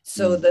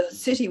 So the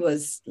city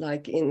was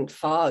like in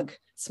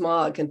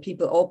smog, and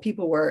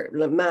people were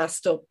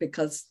masked up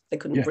because they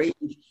couldn't breathe.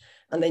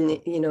 And then,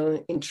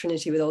 in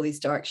Trinity with all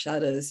these dark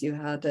shadows, you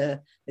had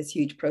this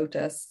huge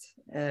protest.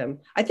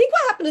 I think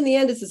what happened in the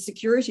end is the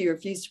security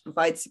refused to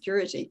provide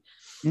security.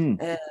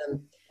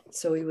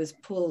 So he was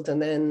pulled,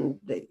 and then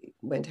they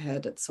went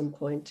ahead at some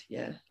point.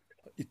 Yeah.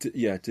 It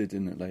did,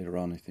 didn't it? Later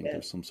on, I think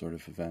there's some sort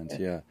of event.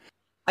 Yeah.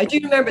 I do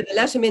remember they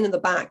let him in the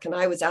back, and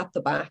I was at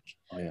the back,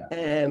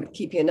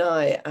 keeping an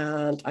eye.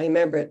 And I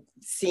remember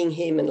seeing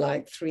him and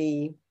like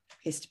 3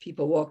 hissed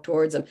people walk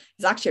towards him.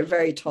 He's actually a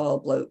very tall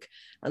bloke,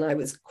 and I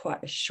was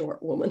quite a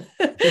short woman.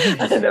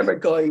 And I remember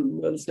going,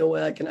 well, there's no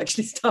way I can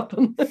actually stop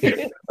him.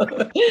 It's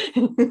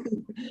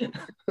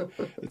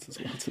as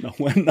well to know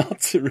when not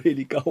to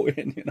really go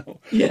in, you know.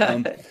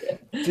 Yeah.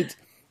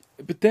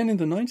 But then in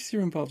the 90s, you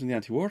were involved in the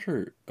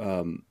anti-water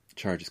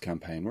charges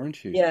campaign,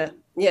 weren't you? Yeah.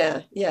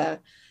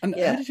 And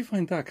how did you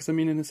find that? Because I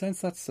mean, in a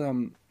sense, that's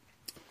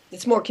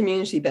it's more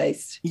community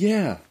based.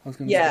 Yeah, I was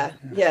going to say.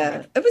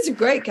 Yeah. It was a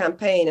great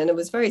campaign, and it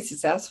was very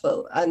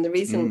successful. And the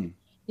reason,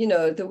 you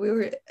know,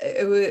 that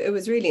it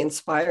was really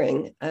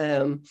inspiring.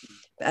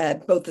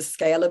 Both the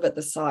scale of it,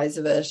 the size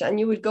of it, and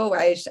you would go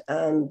out,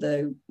 and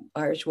the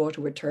Irish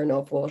Water would turn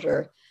off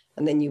water,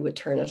 and then you would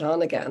turn it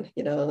on again,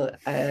 you know.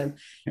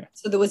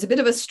 So there was a bit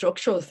of a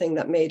structural thing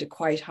that made it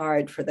quite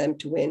hard for them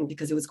to win,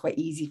 because it was quite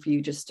easy for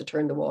you just to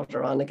turn the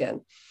water on again.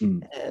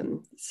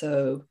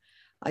 So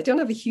I don't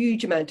have a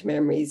huge amount of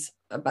memories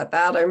about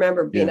that. I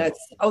remember being out.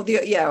 I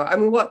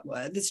mean, what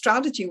the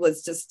strategy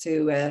was just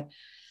to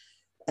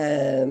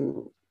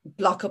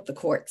block up the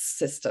court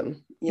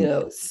system, you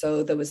know.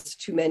 So there was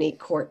too many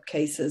court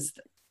cases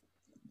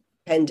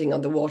pending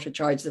on the water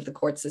charges if the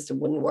court system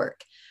wouldn't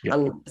work.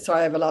 And so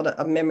I have a lot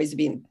of memories of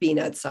being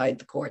outside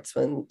the courts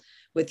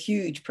with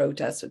huge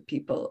protests with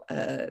people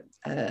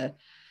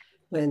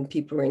when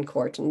people were in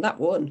court, and that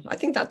won. I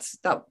think that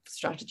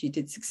strategy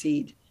did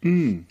succeed.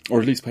 Or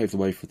at least paved the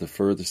way for the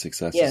further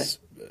successes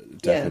a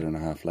decade and a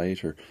half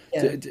later.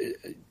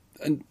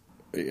 And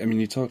I mean,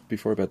 you talked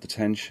before about the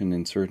tension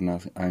in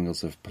certain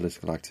angles of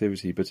political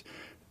activity, but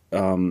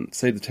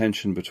say the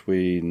tension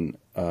between,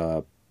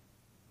 and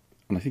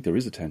I think there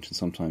is a tension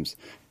sometimes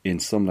in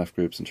some left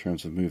groups in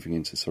terms of moving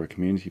into sort of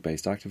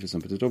community-based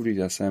activism, but the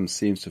WSM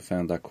seems to have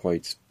found that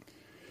quite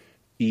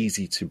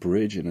easy to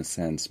bridge, in a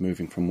sense,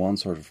 moving from one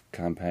sort of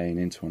campaign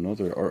into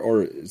another,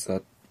 or is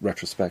that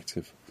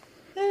retrospective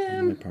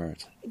on my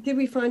part? Did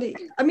we find it?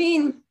 I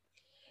mean,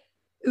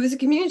 it was a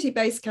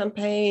community-based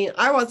campaign.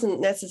 I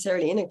wasn't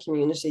necessarily in a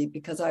community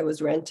because I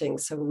was renting,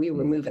 so we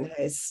were moving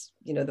house,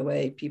 you know, the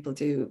way people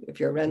do if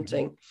you're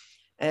renting.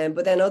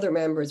 But then other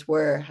members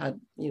were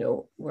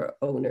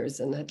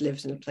owners and had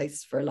lived in a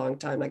place for a long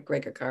time, like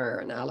Gregor Carr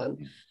and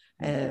Alan.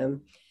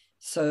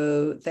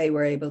 So they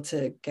were able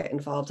to get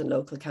involved in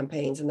local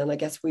campaigns. And then I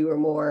guess we were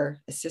more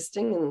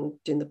assisting and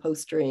doing the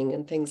postering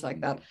and things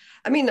like that.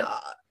 I mean,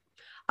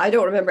 I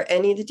don't remember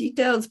any of the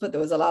details, but there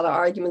was a lot of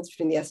arguments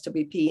between the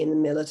SWP and the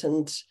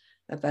militant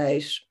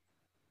about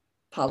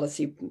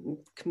policy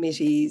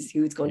committees,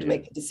 who was going to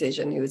make the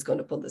decision, who was going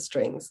to pull the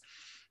strings.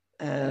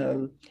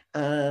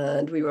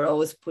 And we were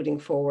always putting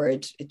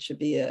forward, it should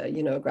be a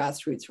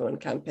grassroots run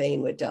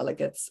campaign with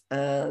delegates,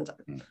 and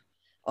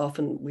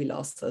often we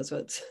lost those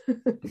votes.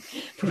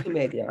 But we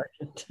made the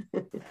argument.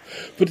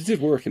 But it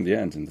did work in the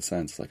end, in the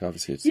sense, like,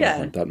 obviously at some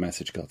point that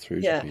message got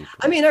through to people.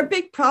 I mean, our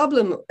big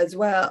problem as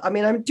well, I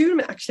mean, I do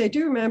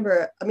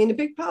remember, I mean, a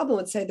big problem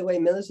would say the way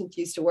militant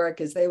used to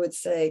work is they would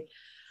say,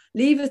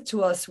 leave it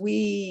to us.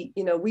 We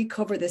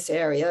cover this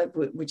area,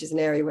 which is an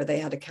area where they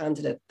had a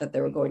candidate that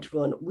they were going to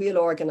run. We'll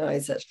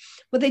organize it.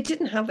 But they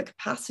didn't have the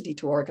capacity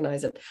to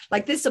organize it.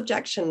 Like, this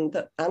objection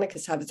that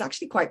anarchists have is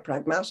actually quite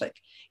pragmatic.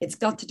 It's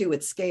got to do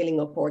with scaling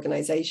up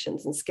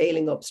organizations and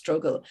scaling up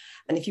struggle.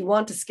 And if you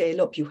want to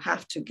scale up, you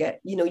have to get,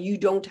 you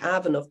don't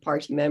have enough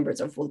party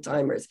members or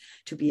full-timers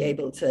to be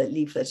able to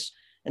leaflet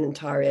an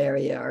entire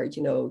area, or,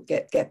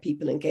 get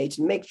people engaged.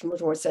 It makes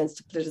much more sense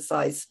to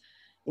politicize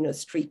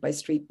street by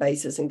street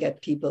basis and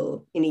get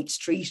people in each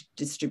street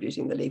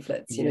distributing the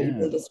leaflets. You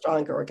build a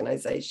stronger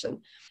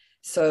organization.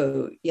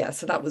 So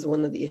that was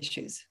one of the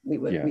issues we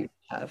would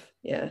have.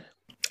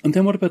 And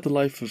then what about the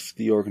life of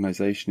the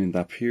organization in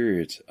that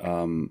period?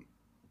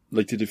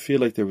 Did it feel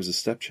like there was a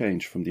step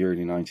change from the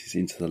early 90s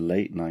into the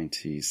late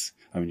 90s?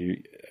 I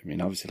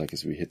mean, obviously, like,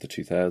 as we hit the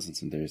 2000s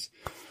and there's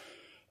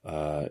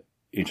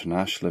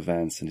international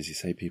events, and as you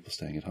say, people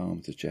staying at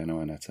home, there's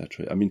Genoa,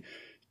 etc. I mean,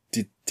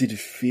 Did it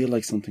feel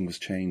like something was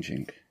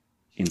changing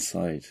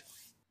inside?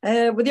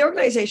 Well, the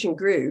organisation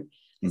grew,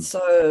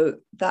 so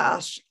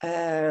that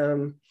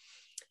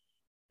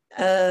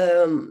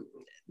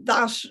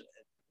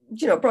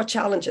brought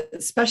challenges,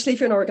 especially if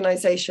you're an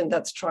organisation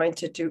that's trying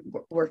to do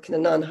work in a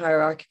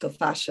non-hierarchical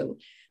fashion,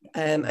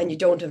 and you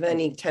don't have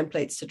any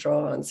templates to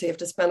draw on. So you have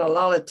to spend a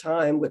lot of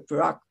time with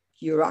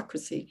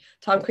bureaucracy.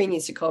 Tom Crean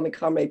used to call me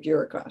Comrade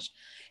Bureaucrat,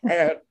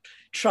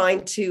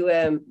 trying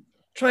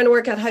to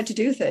work out how to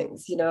do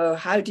things.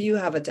 How do you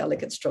have a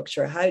delegate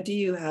structure? How do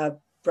you have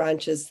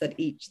branches that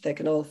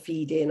can all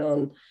feed in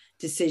on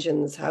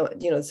decisions? So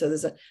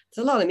there's a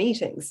lot of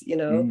meetings,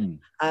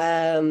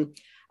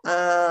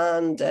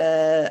 And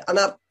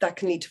that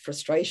can lead to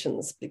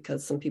frustrations,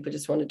 because some people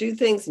just want to do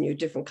things, and you have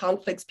different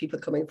conflicts, people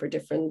coming for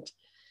different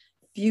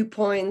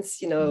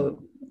viewpoints.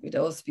 We'd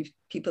also be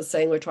people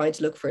saying we're trying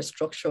to look for a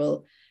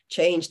structural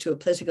change to a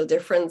political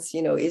difference.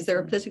 Is there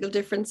a political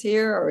difference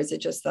here, or is it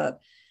just that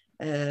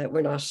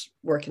we're not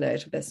working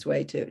out the best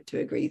way to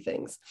agree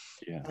things?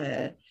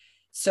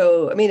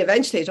 So,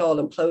 eventually it all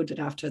imploded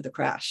after the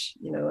crash,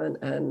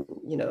 and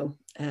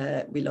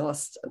we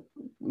lost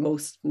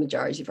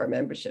majority of our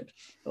membership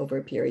over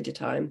a period of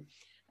time.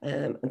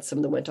 And some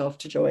of them went off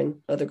to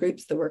join other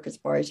groups, the Workers'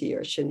 Party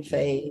or Sinn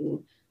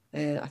Féin,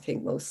 I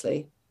think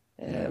mostly,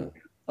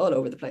 all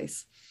over the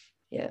place.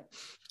 Yeah.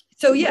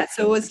 So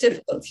it was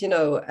difficult,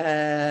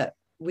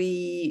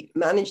 we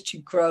managed to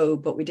grow,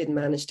 but we didn't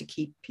manage to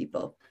keep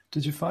people.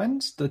 Did you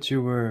find that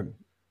you were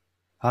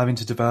having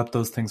to develop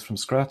those things from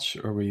scratch,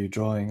 or were you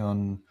drawing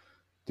on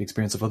the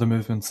experience of other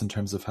movements in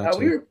terms of how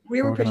to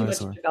we were pretty much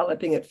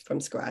developing it from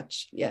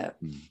scratch. Yeah.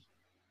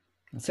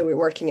 Okay. So we're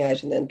working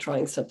out and then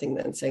trying something,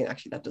 then saying,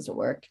 actually, that doesn't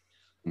work.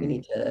 We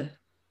need to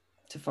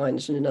find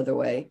it in another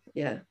way.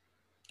 Yeah.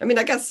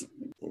 I guess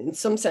in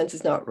some sense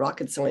it's not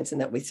rocket science in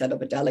that we set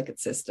up a delegate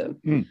system,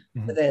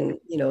 but then,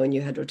 and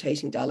you had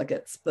rotating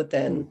delegates, but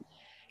then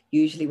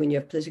usually when you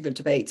have political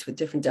debates with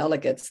different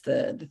delegates,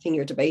 the thing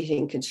you're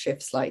debating can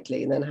shift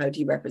slightly. And then how do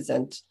you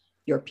represent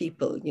your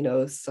people?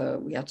 So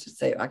we have to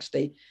say,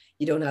 actually,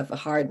 you don't have a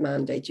hard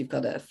mandate, you've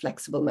got a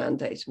flexible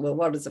mandate. Well,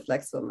 what does a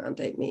flexible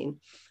mandate mean?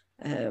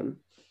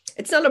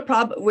 It's not a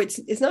problem,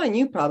 it's not a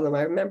new problem.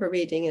 I remember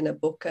reading in a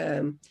book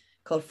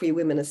called Free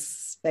Women of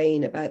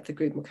Spain about the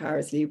group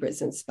Mujeres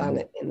Libres in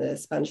the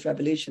Spanish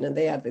Revolution, and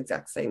they had the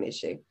exact same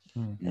issue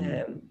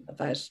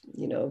about,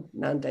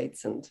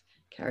 mandates and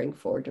carrying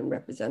forward and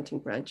representing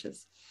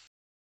branches.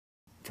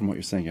 From what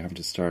you're saying, you're having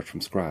to start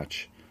from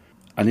scratch.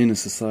 And in a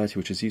society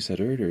which, as you said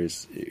earlier,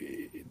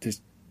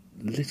 there's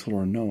little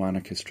or no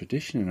anarchist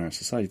tradition in our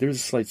society. There is a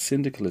slight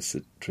syndicalist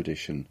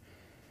tradition.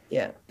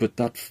 Yeah. But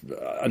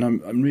and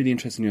I'm really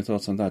interested in your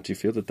thoughts on that. Do you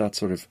feel that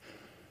sort of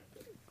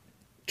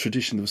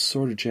tradition that was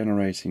sort of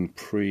generating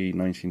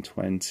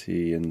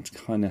pre-1920 and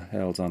kind of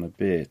held on a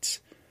bit,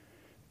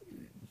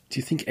 do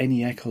you think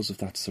any echoes of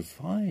that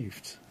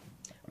survived?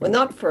 Well,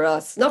 not for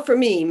us, not for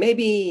me.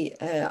 Maybe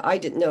I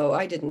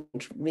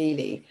didn't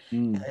really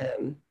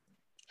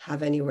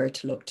have anywhere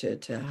to look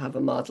to have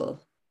a model.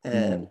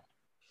 And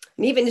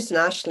even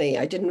internationally,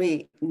 I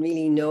didn't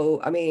really know.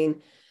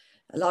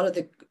 A lot of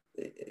there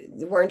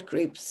weren't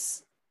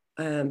groups.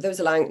 There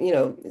was a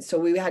line, so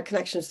we had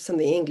connections to some of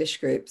the English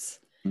groups,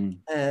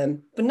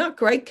 but not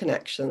great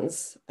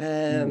connections.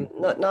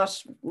 Not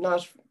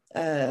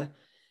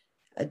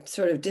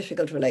sort of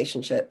difficult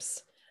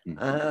relationships.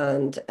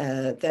 And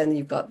then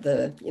you've got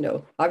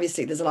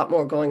obviously there's a lot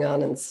more going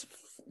on in,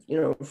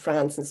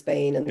 France and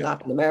Spain and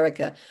Latin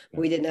America.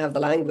 We didn't have the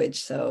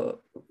language, so,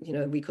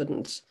 we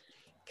couldn't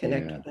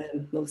connect with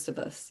them, most of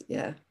us.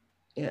 Yeah.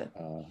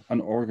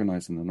 And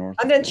organized in the north.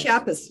 And then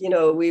Chiapas,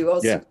 we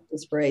also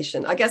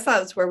inspiration. I guess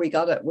that's where we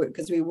got it,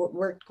 because we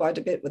worked quite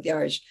a bit with the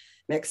Irish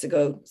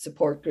Mexico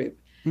support group.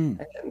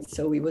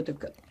 So we would have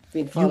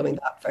been following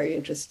that, very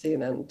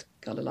interesting, and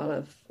got a lot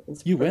of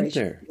inspiration. You went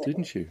there,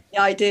 didn't you?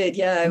 Yeah, I did.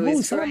 Yeah, what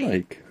was that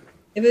like?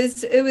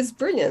 It was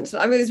brilliant.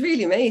 It was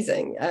really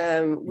amazing.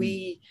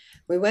 We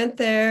went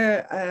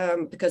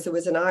there because there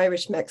was an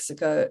Irish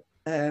Mexico.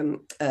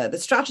 The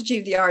strategy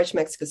of the Irish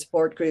Mexico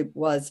support group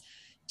was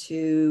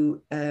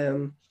to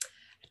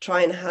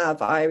try and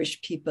have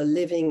Irish people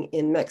living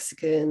in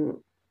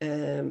Mexican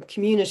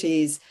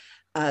communities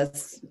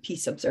as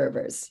peace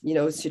observers,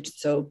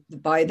 so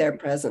by their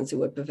presence, it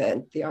would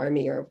prevent the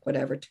army or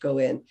whatever to go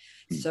in.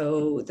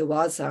 So there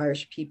was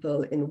Irish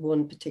people in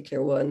one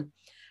particular one.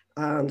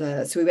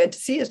 And so we went to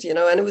see it,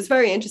 and it was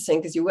very interesting,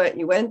 because you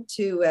went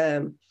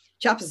to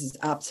Chiapas is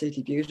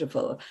absolutely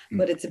beautiful,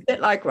 but it's a bit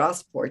like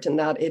Rossport in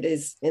that it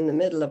is in the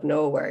middle of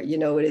nowhere.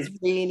 It is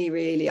really,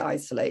 really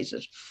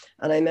isolated.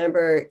 And I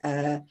remember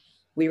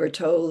we were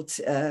told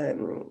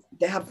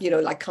they have,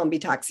 like combi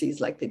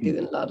taxis, like they do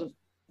in a lot of,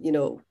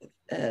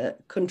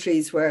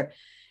 countries where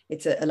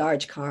it's a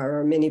large car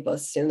or a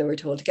minibus, and they were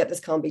told to get this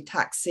combi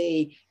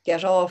taxi,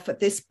 get off at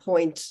this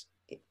point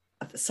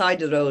at the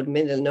side of the road,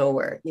 middle of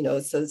nowhere,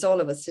 so it's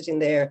all of us sitting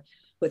there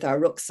with our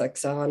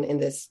rucksacks on in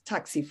this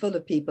taxi full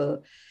of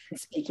people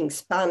speaking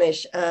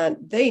Spanish, and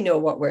they know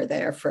what we're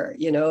there for,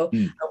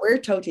 and we're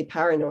totally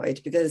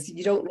paranoid, because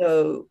you don't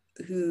know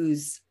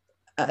who's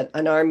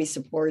an army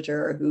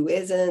supporter or who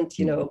isn't,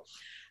 so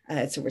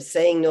we're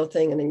saying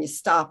nothing, and then you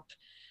stop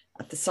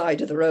at the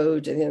side of the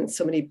road, and then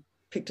somebody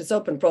picked us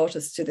up and brought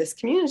us to this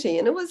community,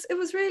 and it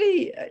was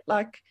really it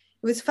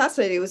was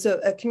fascinating. It was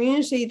a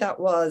community that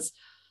was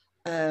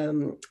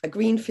a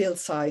greenfield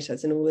site,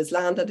 as in it was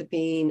land that had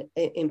been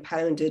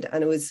impounded,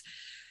 and it was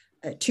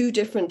two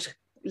different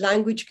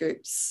language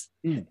groups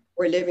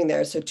were living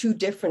there, so two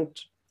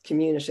different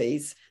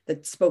communities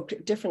that spoke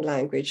different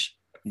language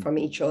from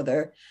each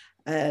other.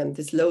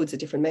 There's loads of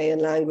different Mayan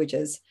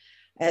languages.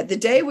 The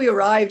day we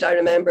arrived, I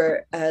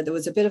remember there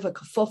was a bit of a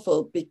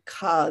kerfuffle,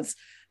 because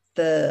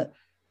the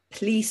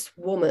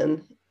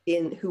policewoman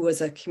who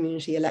was a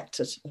community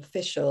elected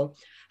official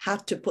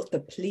had to put the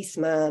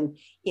policeman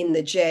in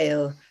the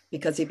jail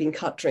because he'd been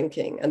caught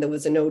drinking, and there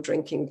was a no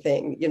drinking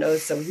thing,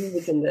 so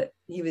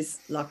he was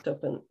locked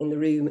up in the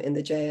room in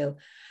the jail.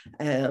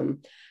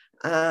 And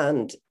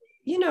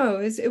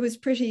it was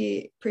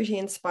pretty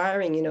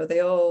inspiring. They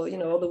all,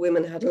 all the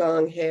women had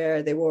long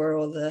hair, they wore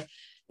all the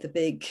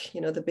big,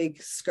 the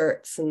big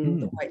skirts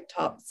and the white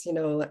tops,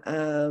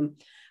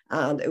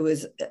 and it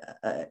was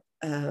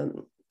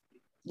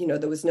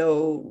there was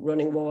no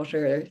running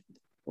water.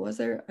 Was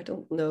there? I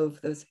don't know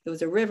if there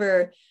was a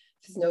river.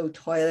 There's no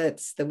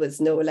toilets. There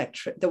was no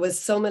there was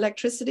some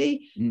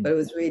electricity, but it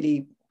was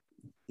really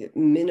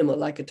minimal.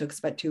 Like, it took us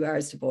about 2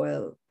 hours to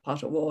boil a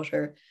pot of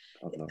water.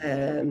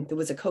 There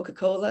was a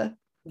Coca-Cola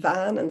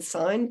van and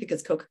sign,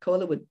 because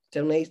Coca-Cola would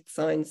donate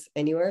signs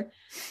anywhere.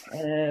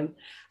 And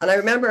I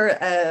remember,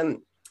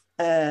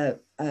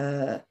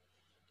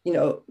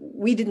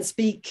 we didn't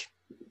speak.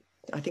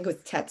 I think it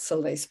was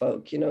Tetzel they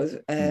spoke, so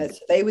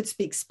they would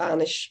speak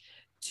Spanish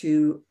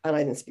and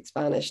I didn't speak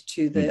Spanish,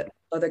 to the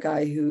other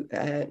guy who,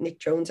 Nick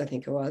Jones, I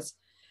think it was,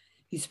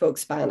 who spoke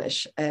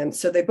Spanish.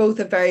 So they both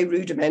have very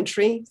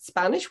rudimentary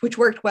Spanish, which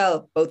worked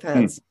well, both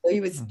hands. So I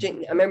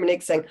remember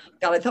Nick saying,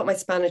 God, I thought my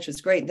Spanish was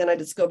great. And then I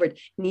discovered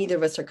neither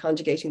of us are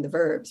conjugating the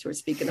verbs. We're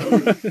speaking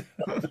only.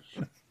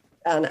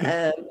 And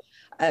I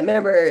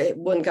remember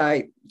one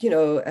guy,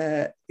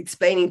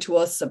 explaining to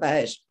us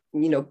about,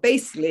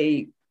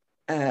 basically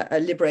a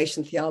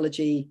liberation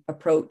theology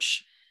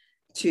approach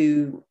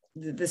to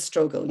the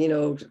struggle,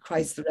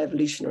 Christ the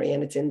revolutionary,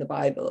 and it's in the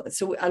Bible.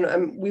 So,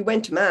 and we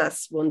went to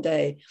Mass one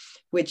day,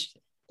 which,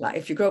 like,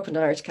 if you grew up an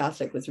Irish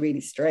Catholic, was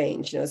really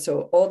strange,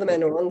 so all the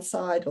men are on one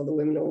side, all the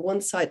women are on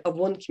one side of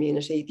one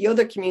community. The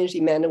other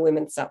community, men and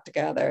women, sat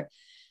together.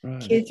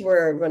 Right. Kids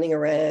were running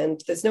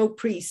around. There's no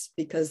priest,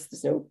 because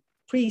there's no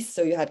priests,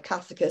 so you had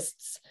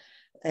Catholiциsts.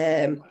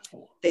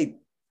 They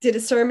did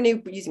a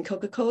ceremony using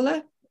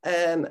Coca-Cola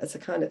as a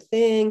kind of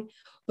thing.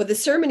 But the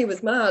ceremony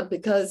was mad,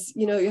 because,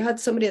 you had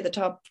somebody at the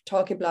top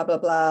talking blah, blah,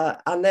 blah,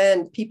 and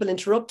then people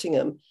interrupting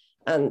him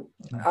and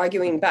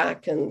arguing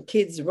back, and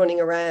kids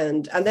running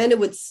around. And then it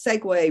would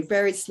segue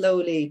very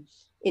slowly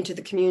into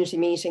the community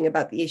meeting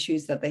about the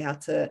issues that they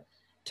had to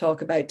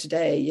talk about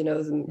today,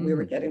 and we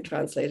were getting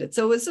translated.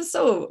 So it was just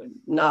so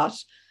not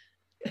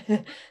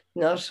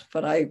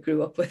what I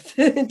grew up with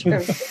in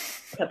terms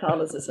of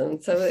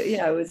Catholicism. So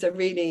yeah, it was a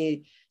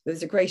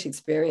great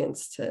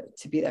experience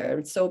to be there.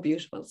 It's so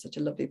beautiful, such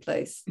a lovely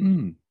place.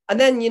 And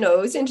then, it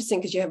was interesting,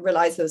 because you have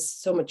realized there's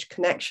so much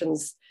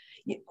connections,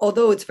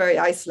 although it's very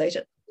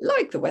isolated,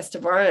 like the west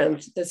of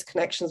Ireland. There's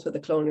connections with the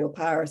colonial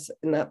powers,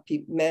 in that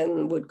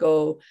men would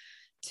go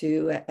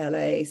to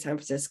LA, San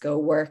Francisco,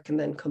 work, and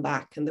then come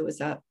back. And there was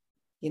that,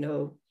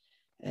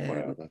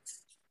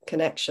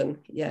 connection.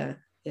 Yeah.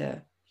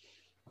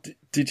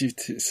 Did you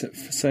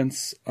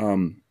sense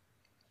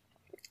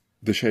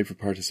the shape of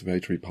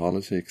participatory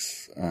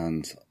politics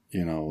and,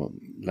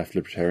 left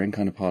libertarian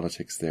kind of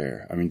politics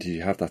there? I mean, did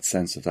you have that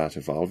sense of that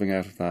evolving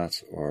out of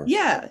that? Or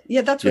yeah,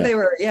 that's what they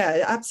were.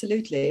 Yeah,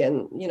 absolutely.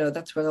 And,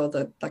 that's what all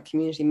that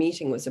community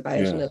meeting was about,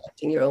 and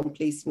electing your own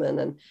policeman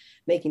and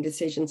making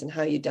decisions on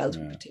how you dealt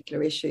with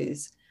particular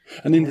issues.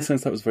 And in the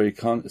sense that was very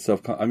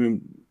I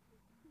mean,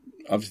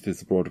 obviously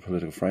there's a broader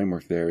political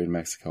framework there in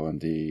Mexico,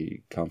 and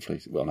the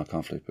conflict, well, not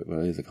conflict, but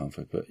it is a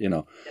conflict, but,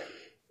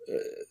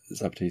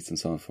 Zapatistas and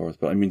so on and forth.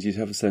 But I mean, do you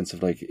have a sense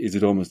of, like, is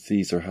it almost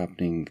these are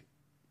happening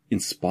in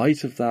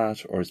spite of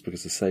that, or is it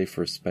because a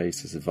safer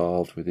space has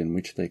evolved within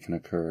which they can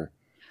occur?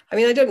 I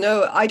mean, I don't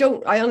know. I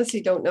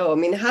honestly don't know. I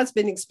mean, it has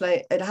been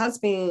explained. It has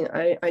been,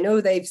 I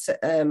know they've,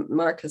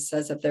 Marcus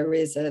says that there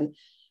is a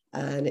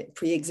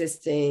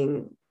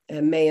pre-existing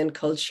Mayan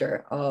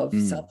culture of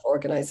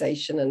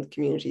self-organization and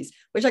communities,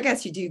 which I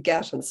guess you do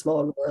get in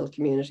small rural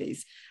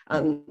communities.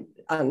 And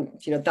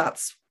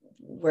that's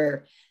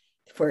where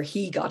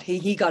he got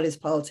his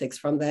politics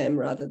from them,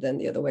 rather than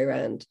the other way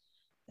around.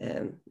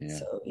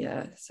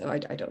 So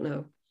I don't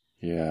know.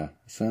 Yeah,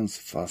 sounds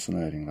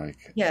fascinating. I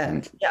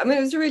mean,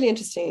 it was really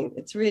interesting.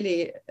 It's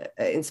really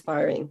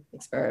inspiring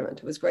experiment.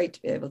 It was great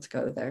to be able to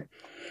go there.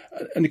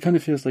 And it kind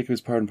of feels like it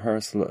was part and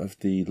parcel of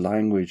the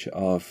language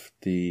of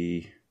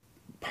the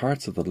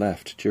parts of the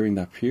left during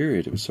that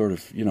period. It was sort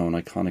of, an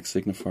iconic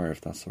signifier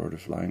of that sort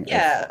of language.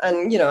 Yeah,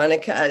 and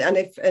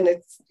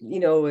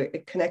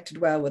it connected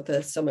well with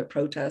the summit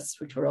protests,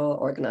 which were all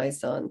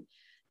organised on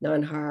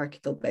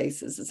non-hierarchical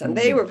basis, and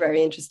they were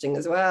very interesting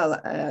as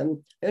well. I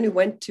only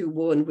went to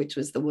one, which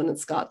was the one in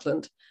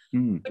Scotland,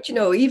 but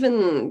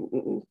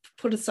even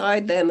put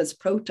aside them as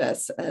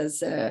protests,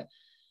 as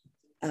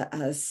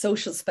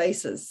social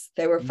spaces,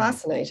 they were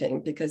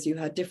fascinating, because you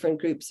had different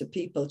groups of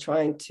people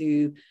trying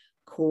to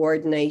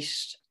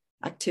coordinate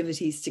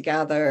activities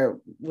together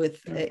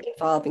with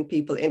involving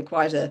people in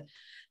quite a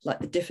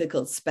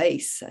difficult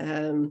space.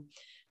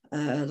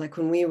 Like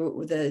when we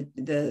were,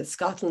 the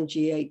Scotland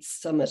G8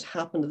 summit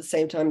happened at the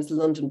same time as the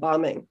London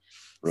bombing.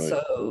 Right.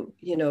 So,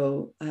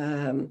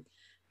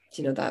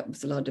 that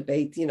was a lot of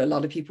debate. A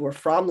lot of people were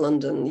from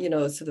London,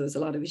 so there was a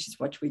lot of issues.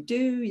 What should we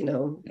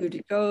do? Who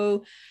to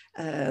go?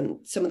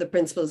 Some of the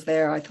principles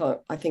there I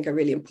think are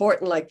really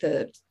important, like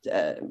the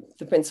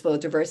principle of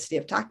diversity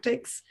of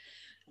tactics,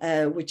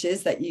 which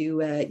is that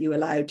you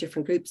allow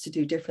different groups to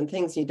do different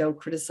things and you don't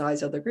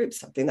criticize other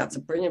groups. I think that's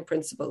a brilliant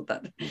principle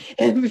that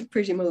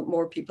pretty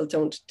more people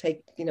don't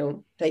take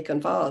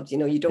involved.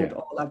 You don't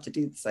all have to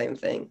do the same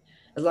thing,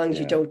 as long as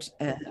you don't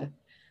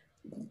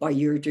by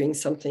you're doing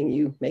something,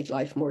 you make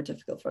life more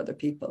difficult for other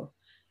people.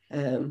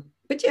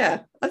 But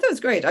yeah, I thought it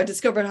was great. I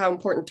discovered how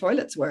important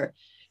toilets were.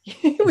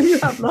 When you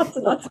have lots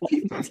and lots of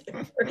people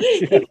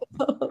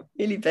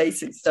really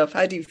basic stuff.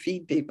 How do you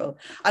feed people?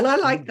 And I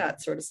like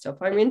that sort of stuff.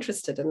 I'm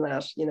interested in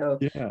that,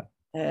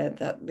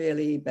 that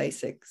really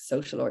basic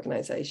social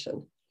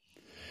organization.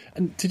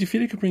 And did you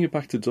feel you could bring it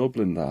back to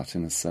Dublin, that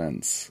in a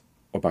sense,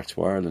 or back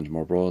to Ireland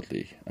more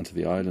broadly and to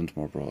the island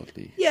more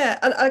broadly? Yeah,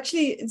 and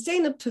actually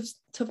Zainab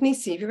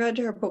Tufnisi, if you read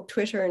her book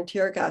Twitter and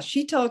Tear Gas,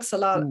 she talks a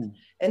lot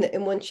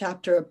in one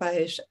chapter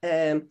about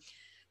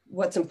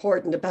what's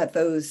important about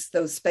those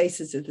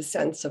spaces is the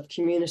sense of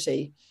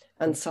community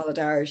and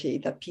solidarity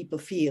that people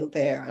feel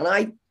there. And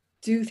I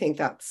do think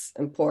that's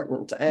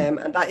important.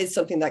 And that is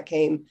something that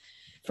came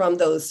from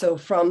those. So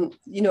from,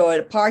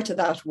 a part of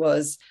that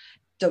was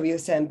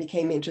WSM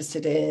became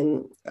interested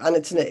in, and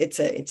it's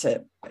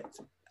the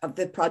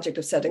project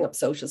of setting up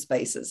social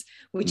spaces,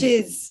 which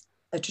is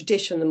a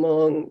tradition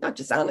among not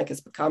just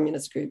anarchist, but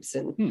communist groups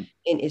in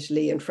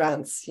Italy and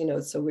France,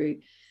 so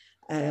we,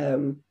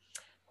 and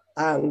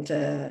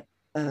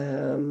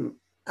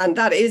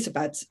that is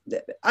about,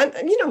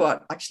 and you know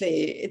what,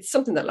 actually, it's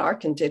something that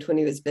Larkin did when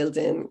he was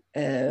building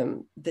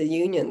the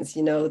unions.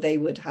 They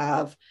would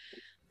have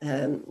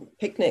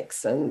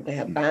picnics and they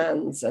had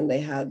bands and they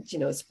had,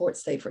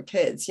 sports day for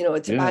kids.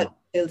 It's about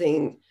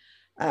building.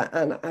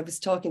 And I was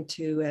talking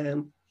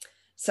to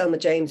Selma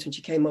James when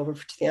she came over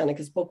to the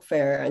Anarchist Book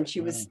Fair, and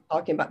she was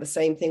talking about the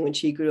same thing when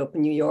she grew up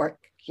in New York,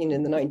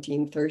 in the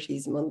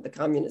 1930s among the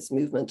communist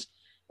movement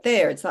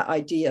there. It's that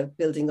idea of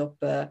building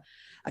up a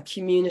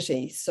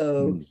community.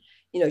 So,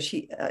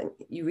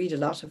 you read a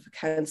lot of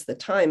accounts at the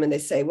time and they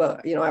say, well,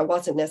 I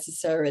wasn't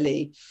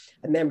necessarily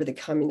a member of the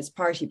Communist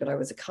Party, but I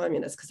was a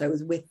communist because I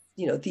was with,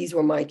 these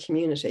were my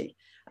community.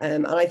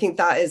 And I think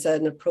that is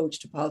an approach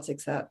to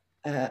politics that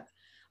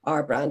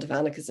our brand of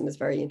anarchism is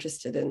very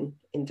interested in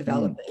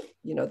developing,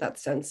 that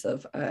sense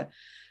of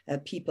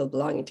people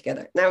belonging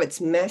together. Now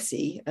it's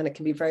messy and it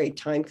can be very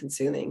time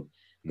consuming,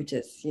 which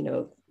is,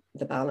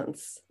 the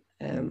balance.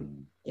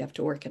 You have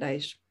to work it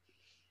out.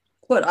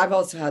 But I've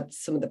also had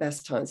some of the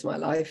best times of my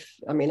life.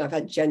 I mean, I've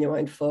had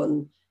genuine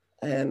fun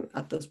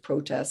at those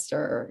protests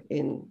or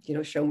in,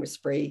 Shomer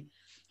Spree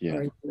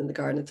or in the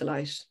Garden of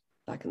Delight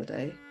back in the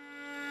day.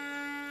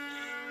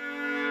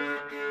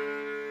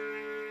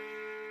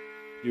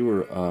 You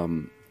were,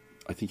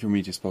 I think you were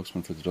media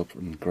spokesman for the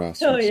Dublin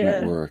Grassroots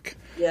Network.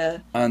 Yeah.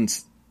 And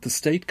the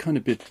state kind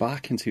of bit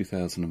back in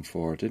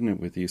 2004, didn't it,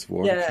 with the use of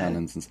water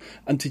cannons?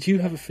 And did you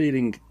have a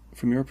feeling,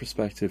 from your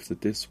perspective,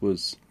 that this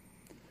was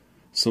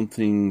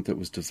something that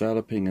was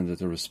developing and that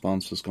the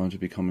response was going to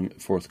be coming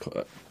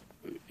forthcoming,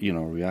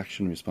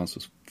 reaction response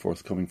was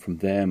forthcoming from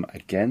them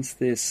against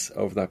this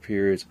over that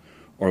period?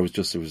 Or it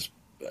was,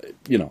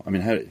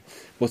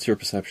 what's your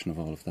perception of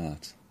all of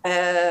that?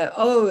 It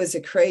was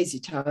a crazy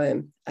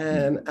time,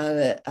 and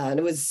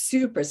it was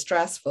super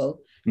stressful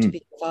to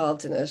be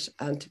involved in it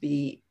and to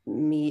be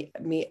me.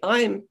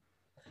 I'm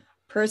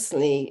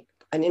personally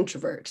an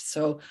introvert,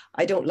 so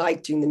I don't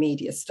like doing the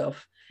media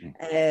stuff.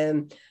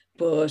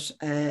 But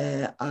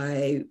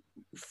I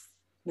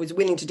was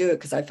willing to do it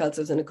because I felt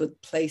I was in a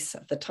good place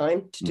at the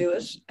time to do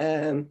it,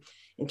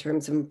 in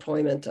terms of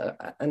employment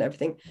and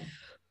everything.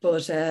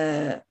 But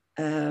it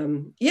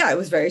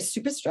was very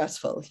super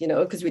stressful,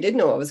 because we didn't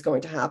know what was going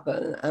to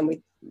happen.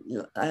 And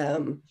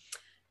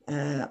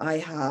I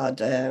had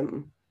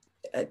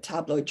a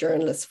tabloid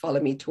journalist follow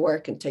me to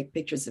work and take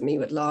pictures of me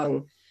with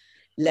long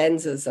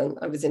lenses. And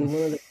I was in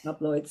one of the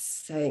tabloids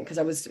saying, because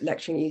I was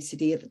lecturing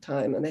UCD at the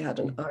time, and they had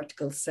an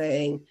article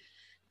saying,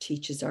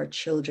 teaches our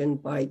children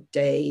by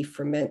day,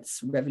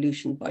 ferments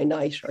revolution by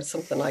night, or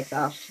something like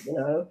that,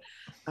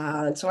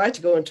 And so I had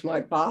to go into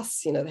my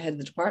boss, the head of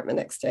the department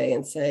next day,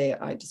 and say,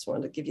 I just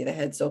wanted to give you the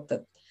heads up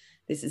that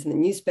this is in the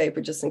newspaper,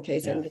 just in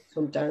case anything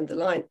come down the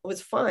line. It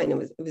was fine.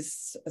 It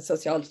was a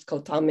sociologist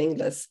called Tom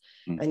Inglis,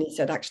 and he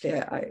said, actually,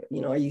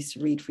 I used to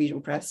read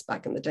Freedom Press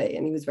back in the day,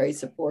 and he was very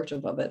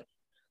supportive of it.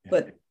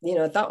 But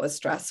that was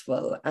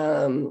stressful.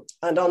 And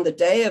on the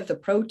day of the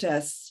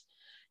protests,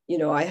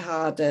 I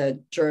had a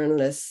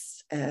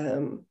journalist,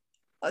 do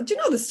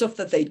the stuff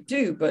that they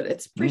do, but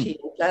it's pretty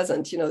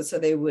unpleasant, so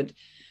they would,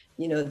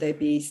 they'd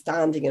be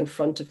standing in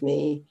front of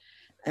me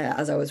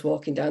as I was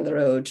walking down the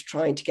road,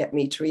 trying to get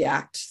me to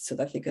react so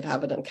that they could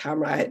have it on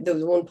camera. There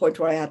was one point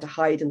where I had to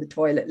hide in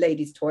the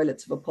ladies'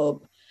 toilets of a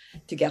pub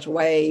to get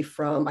away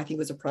from, I think it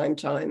was a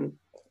primetime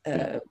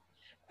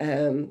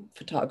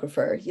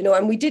photographer,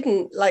 and we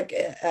didn't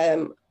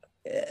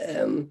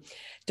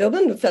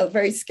Dublin felt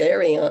very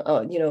scary,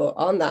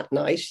 on that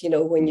night,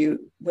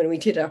 when we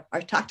did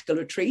our tactical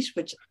retreat,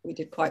 which we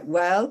did quite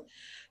well.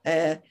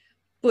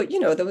 But,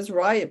 there was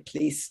riot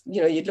police.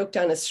 You'd look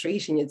down a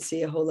street and you'd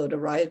see a whole load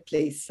of riot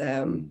police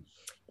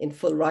in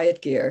full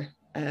riot gear.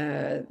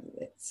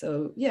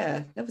 So,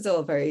 yeah, that was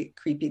all very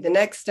creepy. The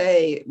next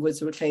day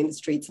was Reclaim the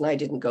Streets, and I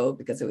didn't go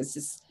because it was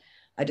just,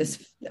 which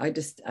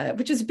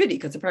is a pity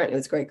because apparently it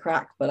was great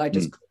crack, but I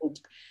just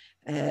couldn't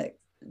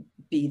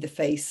be the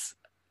face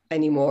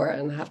anymore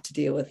and have to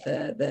deal with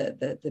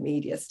the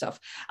media stuff.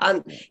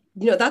 And,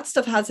 that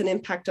stuff has an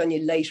impact on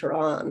you later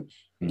on.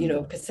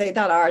 Because say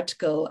that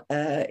article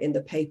in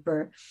the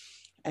paper,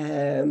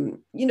 it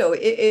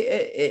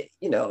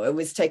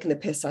was taking the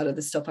piss out of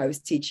the stuff I was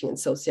teaching in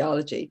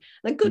sociology.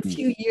 And a good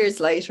few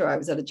years later, I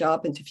was at a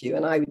job interview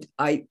and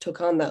I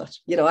took on that.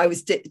 I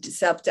was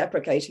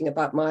self-deprecating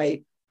about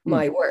my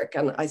work,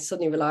 and I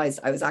suddenly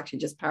realized I was actually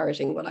just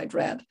parroting what I'd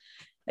read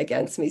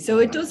against me. So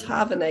it does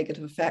have a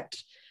negative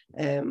effect,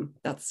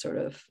 that sort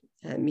of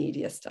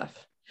media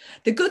stuff.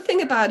 The good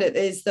thing about it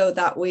is, though,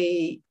 that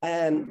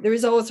there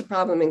is always a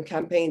problem in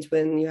campaigns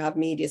when you have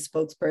media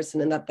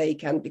spokesperson and that they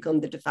can become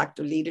the de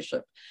facto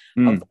leadership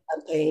of the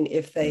campaign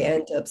if they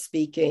end up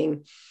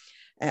speaking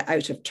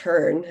out of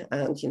turn,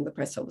 and the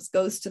press always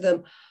goes to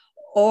them,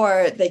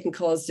 or they can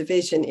cause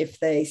division if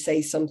they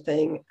say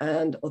something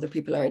and other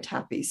people aren't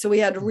happy. So we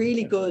had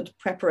really good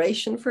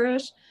preparation for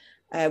it.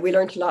 We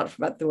learned a lot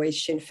about the way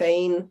Sinn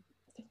Féin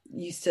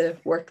used to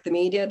work the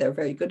media. They're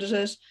very good at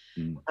it.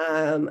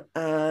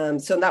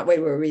 So in that way,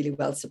 we're really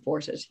well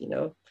supported,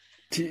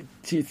 Do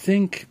you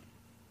think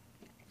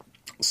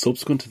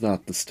subsequent to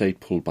that, the state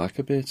pulled back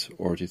a bit,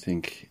 or do you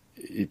think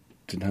it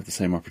didn't have the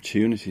same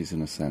opportunities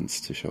in a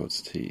sense to show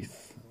its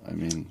teeth? I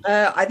mean,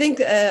 I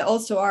think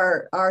also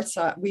our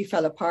side, we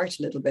fell apart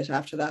a little bit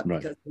after that,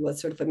 right, because there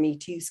was sort of a Me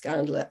Too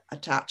scandal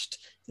attached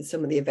to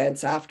some of the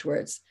events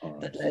afterwards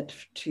that led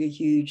to a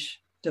huge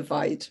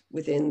divide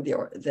within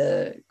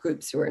the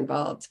groups who were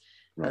involved,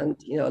 right, and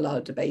a lot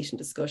of debate and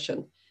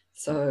discussion.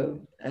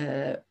 So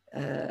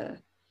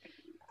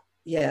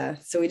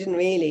so we didn't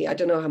really, I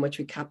don't know how much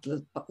we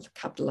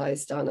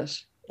capitalized on it.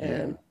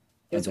 It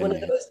was one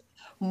of those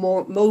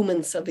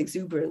moments of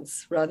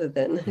exuberance rather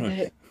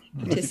than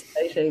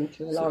participating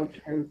to a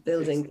long-term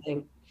building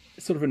thing.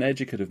 It's sort of an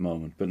educative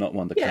moment, but not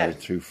one that carried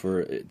through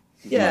for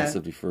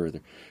massively further.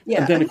 Yeah,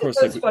 and then of course,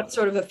 what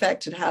sort of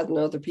effect it had on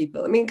other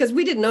people. I mean, because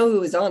we didn't know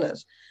who was on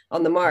it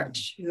on the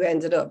march, who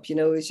ended up.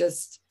 It was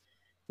just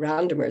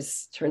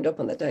randomers turned up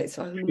on the day.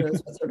 So who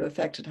knows what sort of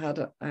effect it had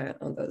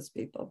on those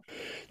people.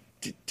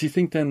 Do you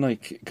think then,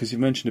 because you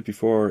mentioned it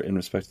before in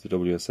respect to the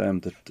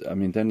WSM, that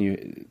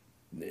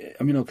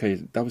okay,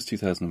 that was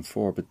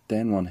 2004, but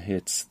then one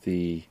hits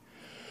the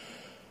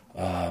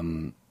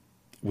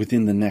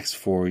within the next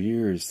 4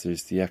 years,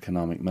 there's the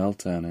economic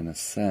meltdown in a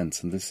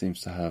sense, and this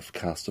seems to have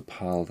cast a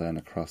pall then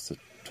across the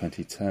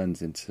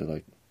 2010s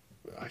into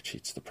actually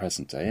it's the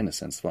present day in a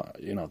sense.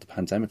 The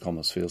pandemic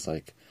almost feels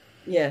like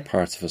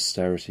parts of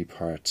austerity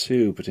part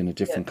 2, but in a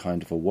different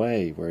kind of a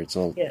way where it's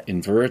all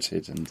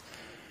inverted. And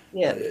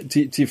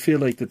do you feel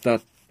like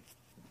that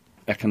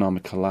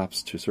economic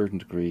collapse to a certain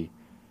degree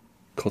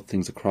cut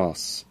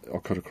across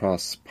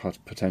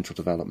potential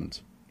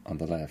development on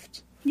the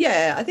left?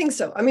 Yeah, I think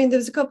so. I mean,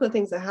 there's a couple of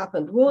things that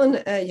happened. One,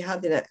 you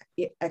had the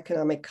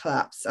economic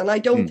collapse, and I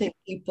don't think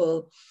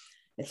people,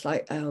 it's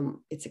like,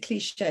 it's a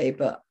cliche,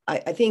 but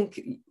I think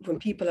when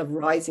people have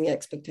rising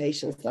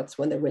expectations, that's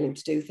when they're willing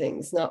to do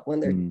things, not when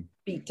they're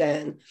beat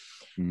down.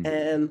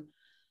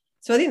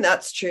 So I think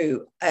that's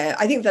true.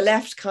 I think the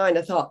left kind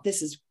of thought,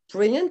 this is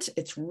brilliant.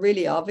 It's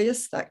really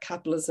obvious that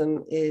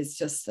capitalism is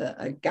just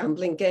a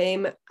gambling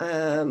game.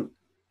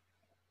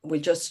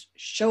 We'll just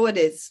show it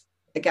is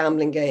a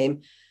gambling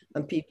game,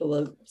 and people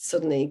will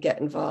suddenly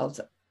get involved.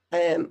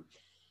 And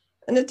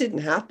it didn't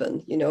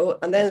happen,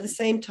 And then at the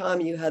same time,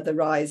 you had the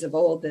rise of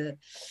all the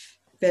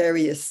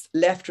various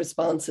left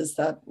responses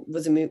that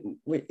was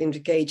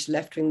engaged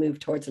left-wing move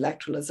towards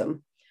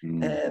electoralism.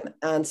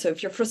 And so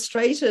if you're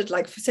frustrated,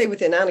 like say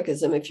within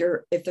anarchism,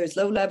 if there's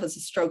low levels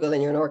of struggle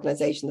and you're an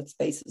organization that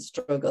faces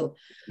struggle,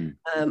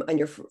 and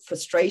you're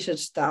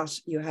frustrated that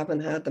you haven't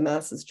had the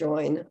masses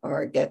join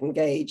or get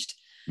engaged,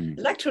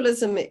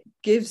 electoralism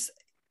gives...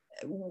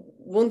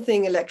 One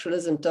thing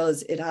electoralism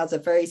does, it has a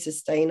very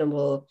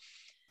sustainable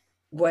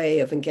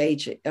way of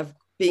engaging, of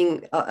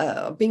being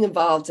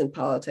involved in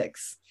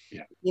politics.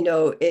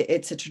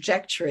 It's a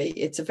trajectory.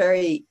 It's a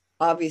very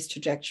obvious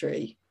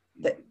trajectory.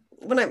 That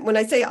when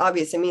I say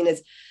obvious, I mean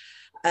it's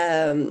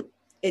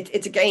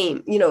a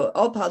game.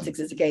 All politics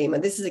is a game,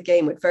 and this is a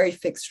game with very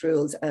fixed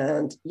rules.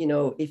 And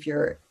if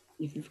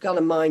you've got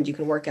a mind, you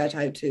can work out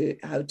how to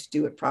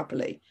do it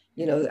properly.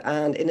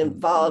 And it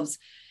involves.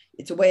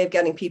 It's a way of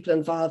getting people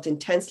involved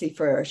intensely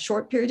for a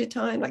short period of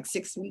time, like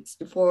 6 weeks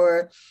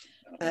before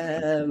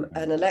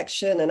an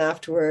election, and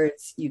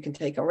afterwards you can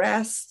take a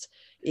rest.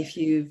 If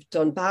you've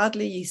done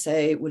badly, you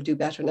say, we'll do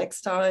better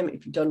next time.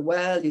 If you've done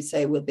well, you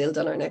say, we'll build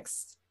on our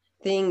next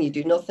thing. You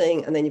do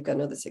nothing, and then you've got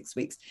another 6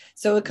 weeks.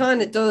 So it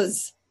kind of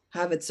does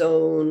have its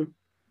own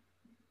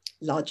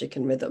logic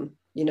and rhythm,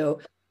 you know,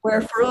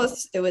 where for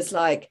us it was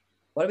like,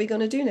 what are we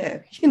going to do now?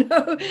 You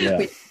know,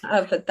 we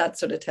have that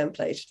sort of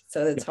template,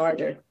 so it's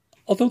harder.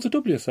 Although the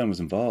WSM was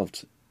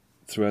involved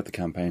throughout the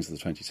campaigns of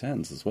the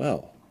 2010s as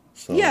well.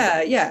 So we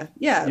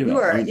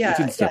were. It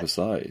didn't step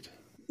aside.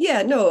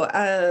 Yeah, no,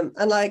 and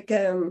like,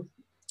 so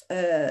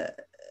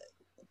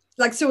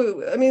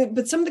I mean,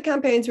 but some of the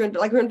campaigns we're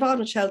involved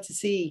in Chelsea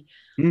Sea,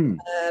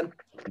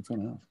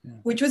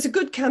 which was a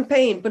good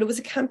campaign, but it was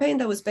a campaign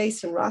that was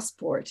based in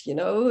Rossport. You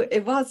know,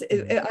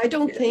 I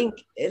don't think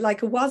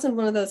it wasn't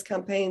one of those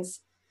campaigns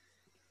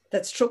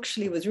that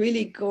structurally was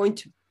really going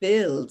to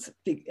build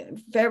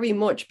very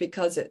much,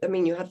 because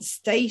you had the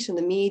state and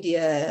the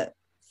media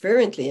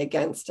virulently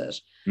against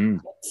it.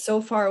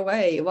 So far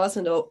away, it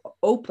wasn't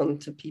open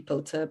to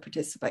people to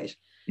participate.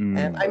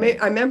 I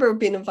remember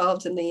being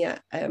involved in the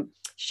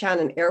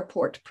Shannon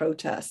airport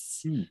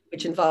protests,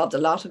 which involved a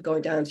lot of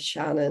going down to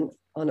Shannon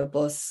on a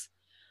bus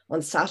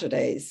on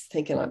Saturdays,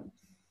 thinking, I'm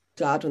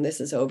glad when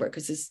this is over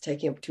because this is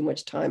taking up too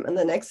much time. And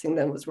the next thing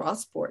then was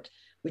Rossport,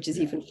 which is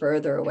even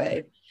further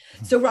away.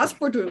 So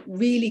Rossport would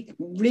really,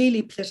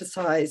 really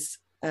politicize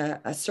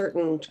a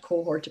certain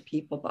cohort of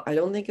people, but I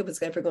don't think it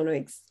was ever going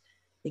to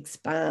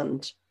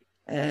expand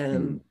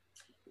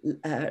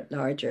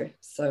larger.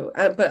 So,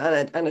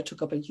 and it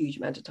took up a huge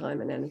amount of time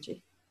and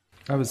energy.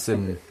 I was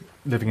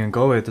living in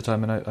Galway at the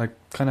time, and I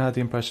kind of had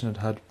the impression it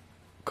had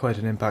quite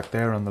an impact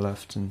there on the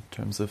left in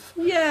terms of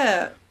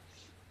I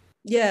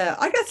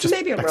guess just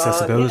maybe I'm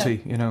accessibility,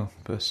 wrong, you know.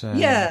 But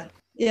I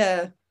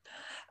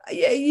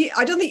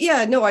don't think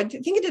I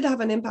think it did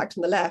have an impact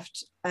on the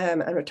left,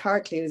 and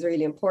rhetorically it was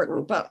really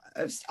important, but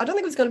I don't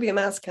think it was going to be a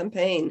mass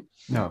campaign.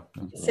 No.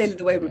 Say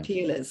the way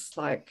repeal is,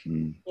 like,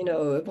 you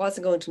know, it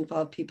wasn't going to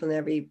involve people in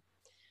every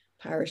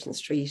parish and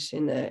street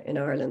in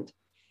Ireland.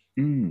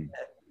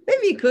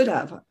 Maybe it could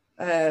have,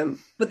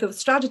 but the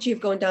strategy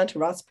of going down to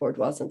Rossport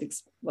wasn't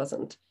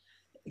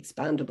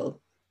expandable.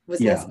 I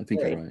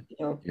think you're right. You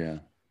know?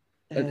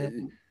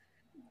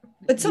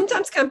 But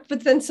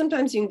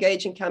sometimes you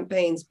engage in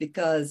campaigns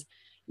because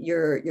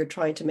you're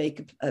trying to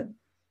make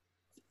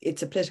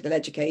it's a political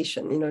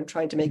education, you know,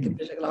 trying to make a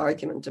political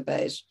argument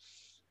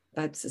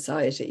about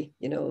society,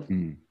 you know.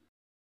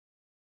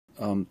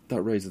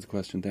 That raises the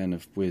question then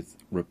of, with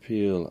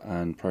repeal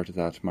and prior to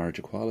that marriage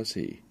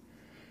equality,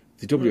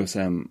 the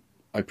WSM,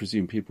 I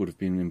presume people would have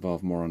been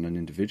involved more on an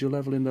individual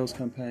level in those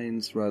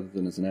campaigns rather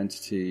than as an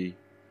entity,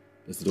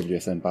 as the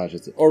WSM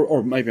badges,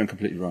 or maybe I'm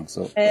completely wrong.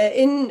 So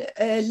in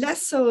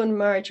less so in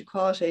marriage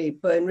equality,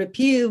 but in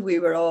repeal we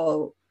were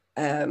all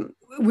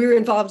we were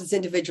involved as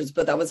individuals,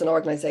 but that was an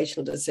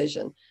organizational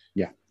decision.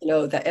 You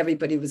know, that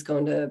everybody was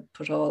going to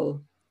put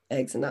all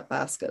eggs in that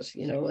basket,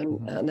 you know,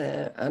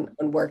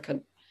 and work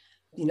on,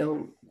 you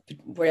know,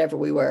 wherever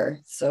we were.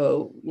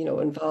 So, you know,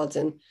 involved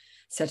in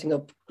setting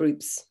up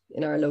groups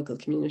in our local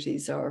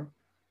communities,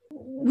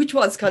 which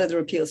was kind of the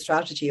repeal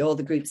strategy. All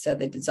the groups said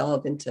they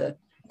dissolve into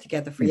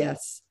Together for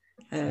Yes.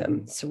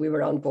 So we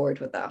were on board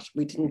with that.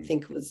 We didn't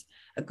think it was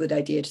a good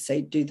idea to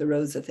say, do the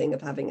Rosa thing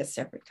of having a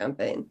separate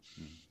campaign.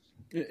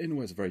 In a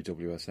way, it's a very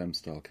WSM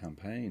style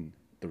campaign.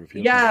 The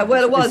repeal. Yeah,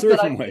 well, it was in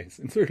certain ways.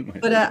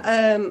 But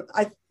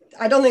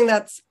I don't think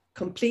that's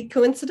complete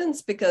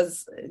coincidence,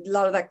 because a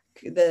lot of that,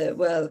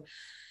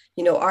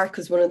 you know, ARC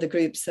was one of the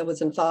groups that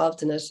was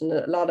involved in it, and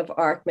a lot of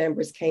ARC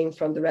members came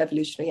from the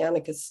Revolutionary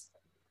Anarchist,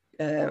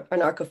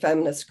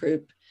 anarcho-feminist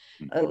group,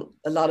 and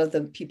a lot of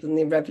the people in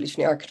the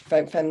Revolutionary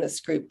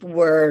Anarcho-feminist group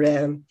would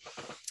have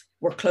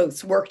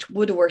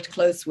worked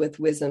close with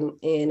WISM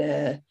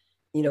in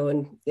you know,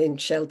 in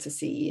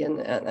Chelsea and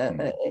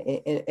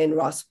in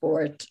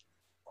Rossport,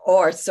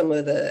 or some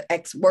of the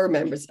were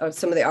members, or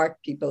some of the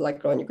ARC people,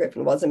 like Ronnie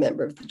Griffin was a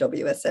member of the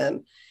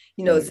WSM,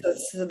 you know.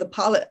 So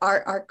the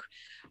ARC,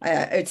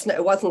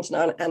 it wasn't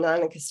an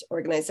anarchist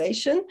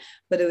organization,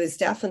 but it was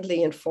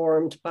definitely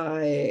informed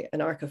by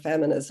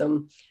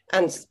anarcho-feminism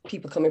and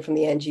people coming from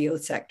the NGO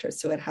sector.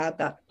 So it had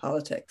that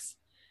politics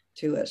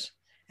to it.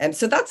 And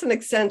so that's an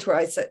extent where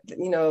I said,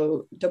 you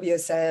know,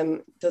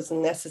 WSM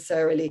doesn't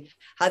necessarily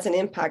has an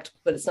impact,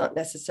 but it's not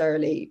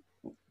necessarily,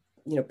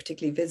 you know,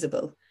 particularly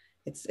visible.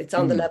 It's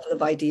on the level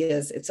of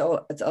ideas. It's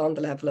on the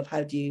level of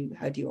how do you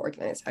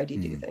organize? How do you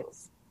do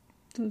things?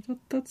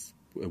 That's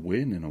a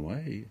win in a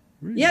way.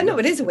 Really. Yeah, no,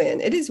 it is a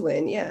win. It is a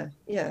win. Yeah.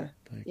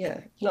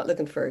 You're not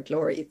looking for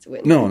glory. It's a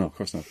win. No, of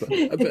course not.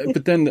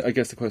 But then I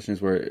guess the question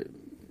is where,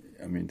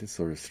 I mean, this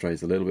sort of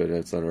strays a little bit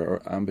outside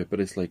our ambit, but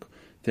it's like,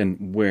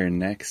 then where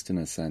next in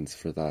a sense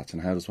for that?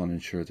 And how does one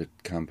ensure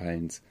that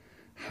campaigns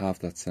have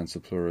that sense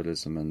of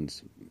pluralism and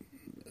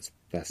as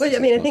best? Well, I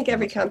mean, I think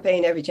every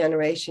campaign, every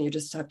generation, you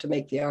just have to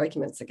make the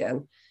arguments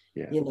again.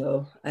 You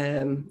know,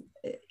 and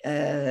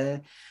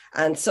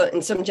so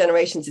in some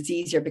generations it's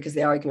easier because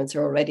the arguments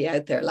are already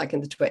out there, like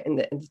in the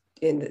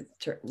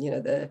you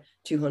know, the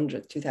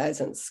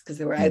 2000s, because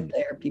they were out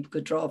there. People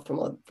could draw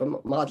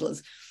from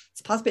models.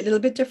 It's possibly a little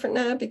bit different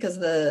now because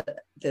of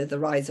the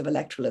rise of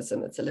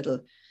electoralism. It's a little,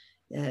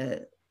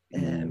 but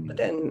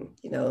then,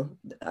 you know,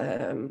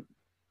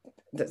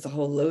 there's a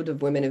whole load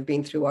of women who've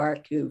been through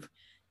ARC who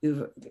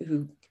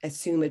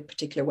assume a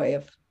particular way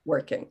of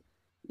working.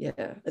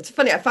 Yeah, it's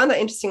funny. I found that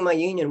interesting in my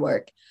union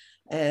work,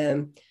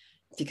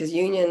 because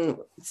unions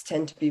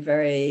tend to be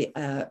very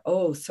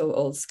so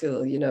old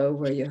school, you know,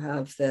 where you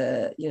have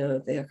the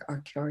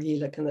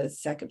archeologist and the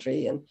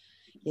secretary, and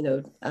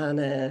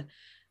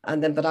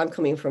and then, but I'm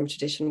coming from a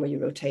tradition where you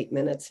rotate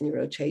minutes and you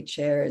rotate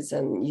chairs,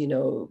 and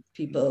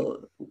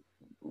people,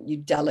 you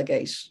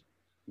delegate.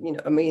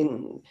 I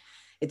mean,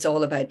 it's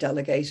all about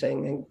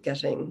delegating and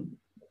getting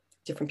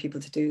different people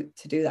to do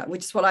that,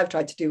 which is what I've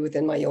tried to do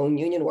within my own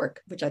union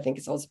work, which I think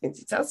has also been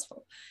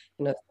successful.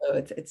 So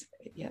it's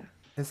yeah.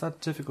 Is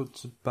that difficult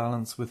to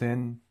balance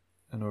within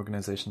an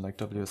organization like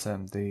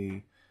WSM?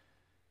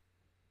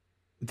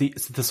 The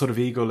sort of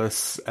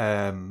egoless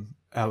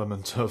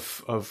element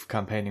of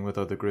campaigning with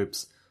other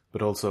groups,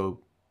 but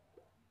also,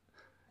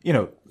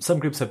 some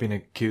groups have been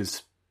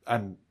accused,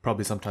 and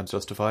probably sometimes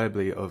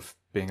justifiably, of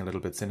being a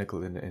little bit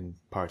cynical in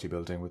party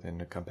building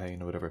within a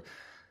campaign or whatever.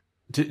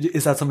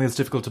 Is that something that's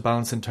difficult to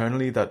balance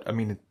internally? That, I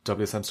mean,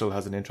 WSM still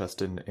has an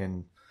interest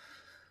in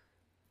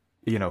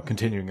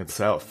continuing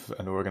itself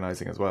and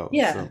organising as well.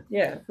 Yeah.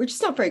 We're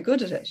just not very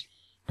good at it.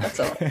 That's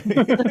all.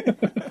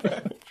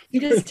 We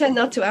just tend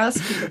not to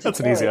ask people to That's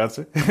join. An easy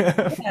answer.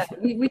 Yeah,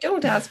 we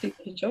don't ask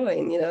people to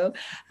join,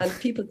 and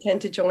people tend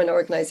to join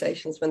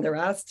organisations when they're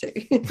asked to.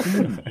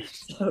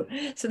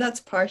 so that's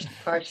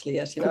partially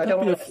it. Could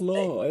that be a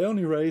flaw? I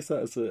only raise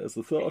that as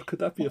a thought. Could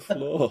that be a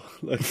flaw,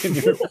 like in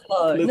your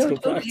political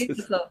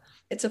practice?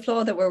 It's a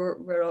flaw that we're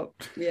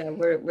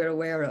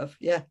aware of.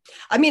 Yeah,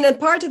 I mean, and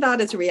part of that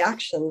is a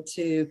reaction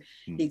to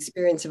the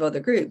experience of other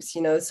groups.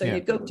 So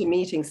you'd go to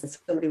meetings and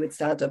somebody would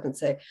stand up and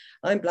say,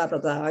 "I'm blah blah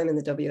blah. I'm in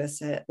the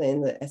WSA,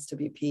 in the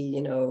SWP,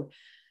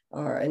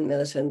 or in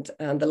militant,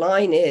 and the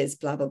line is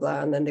blah blah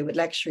blah," and then they would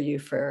lecture you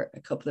for a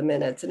couple of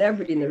minutes, and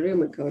everybody in the room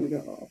would go,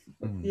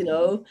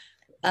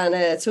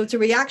 and so it's a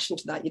reaction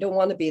to that. You don't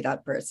want to be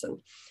that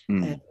person.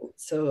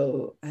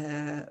 So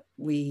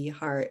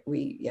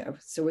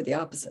we're the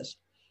opposite.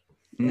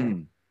 Yeah.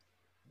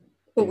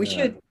 But we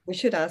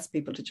should ask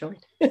people to join.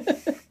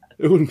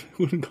 It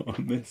wouldn't go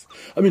amiss.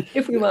 I mean,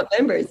 if we want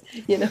members,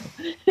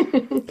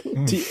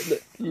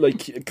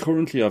 like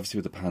currently, obviously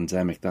with the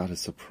pandemic, that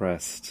has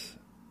suppressed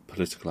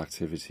political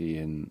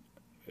activity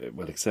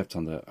except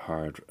on the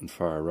hard and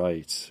far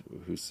right,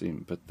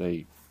 but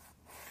they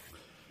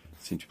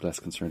seem to be less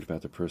concerned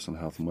about their personal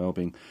health and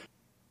well-being.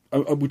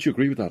 Would you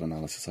agree with that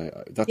analysis?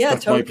 That's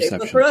totally. my perception.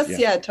 But for us,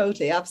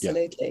 totally,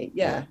 absolutely,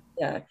 yeah.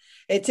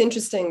 It's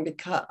interesting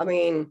because, I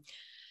mean,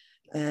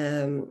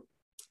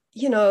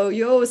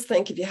 you always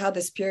think if you had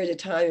this period of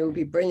time, it would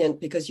be brilliant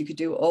because you could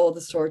do all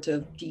the sort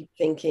of deep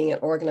thinking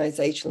and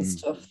organizational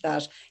stuff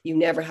that you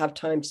never have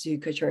time to do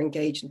because you're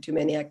engaged in too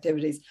many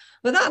activities.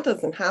 But that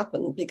doesn't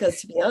happen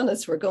because, to be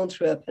honest, we're going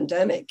through a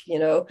pandemic,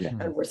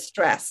 and we're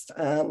stressed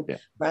and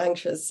we're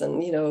anxious, and,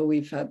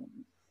 we've had,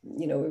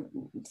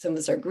 some of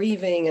us are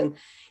grieving, and,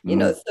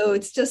 so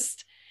it's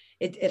just,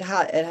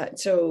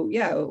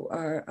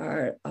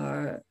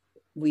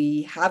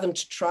 we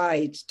haven't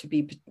tried to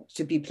be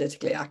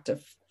politically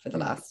active for the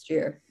last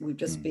year. We've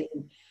just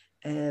been,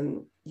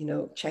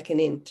 checking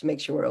in to make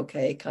sure we're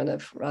okay, kind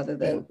of, rather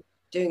than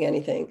doing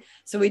anything.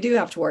 So we do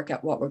have to work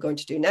out what we're going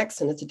to do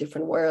next, and it's a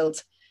different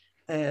world.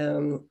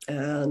 And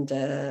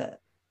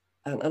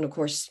of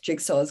course,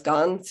 Jigsaw is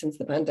gone since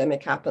the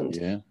pandemic happened.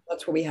 Yeah.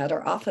 That's where we had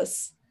our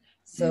office.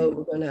 So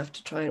we're going to have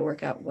to try and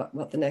work out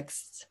what the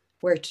next,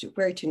 where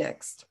to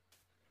next.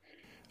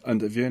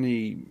 And have you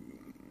any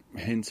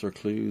hints or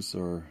clues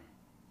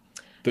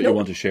that you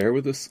want to share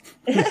with us?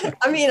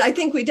 I mean, I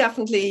think we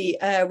definitely,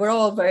 we're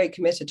all very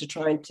committed to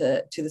trying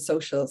to the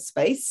social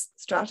space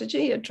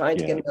strategy and trying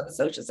to get another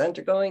social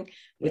centre going.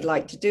 We'd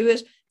like to do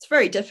it. It's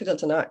very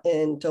difficult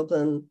in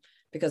Dublin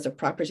because of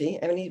property.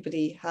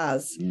 Anybody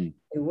has a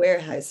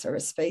warehouse or a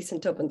space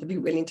in Dublin to be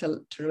willing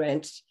to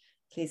rent,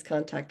 please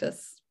contact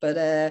us.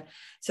 But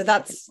so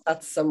that's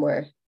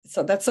somewhere.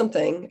 So that's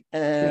something.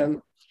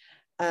 Beyond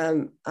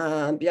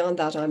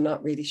that, I'm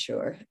not really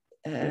sure.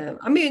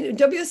 I mean,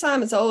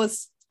 WSM is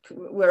always,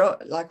 we're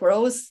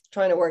always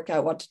trying to work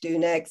out what to do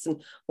next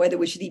and whether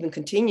we should even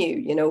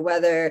continue,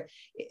 whether,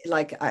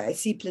 like, I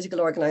see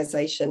political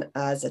organization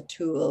as a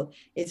tool.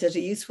 Is it a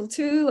useful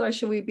tool, or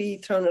should we be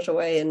throwing it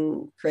away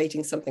and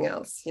creating something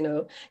else,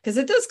 because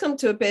it does come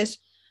to a bit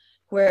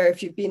where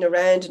if you've been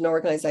around an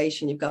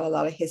organization, you've got a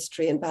lot of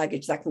history and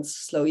baggage that can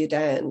slow you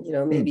down.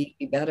 Maybe it'd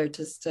be better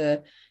just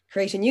to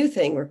create a new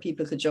thing where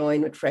people could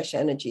join with fresh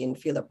energy and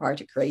feel they're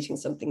part of creating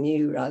something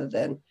new, rather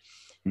than,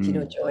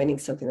 joining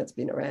something that's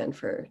been around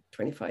for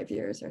 25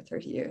 years or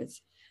 30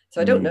 years.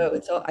 So I don't know.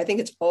 I think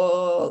it's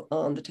all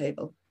on the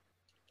table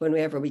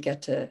whenever we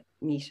get to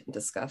meet and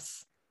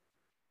discuss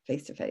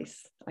face to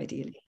face,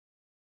 ideally.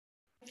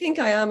 I think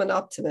I am an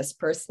optimist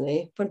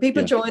personally. When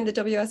people join the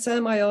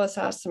WSM, I always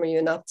ask them, are you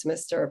an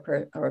optimist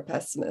or a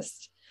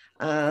pessimist?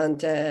 And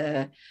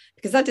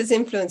because that does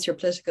influence your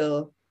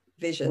political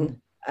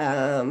vision.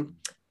 And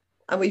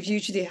we've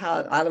usually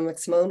had Adam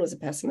McSimone was a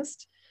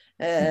pessimist.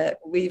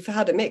 we've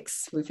had a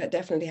mix.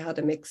 Definitely had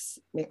a mix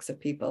of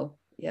people.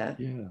 Yeah.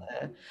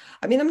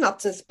 I mean, I'm an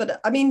optimist,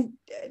 but I mean,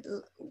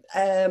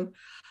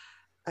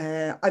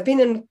 I've been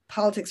in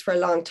politics for a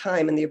long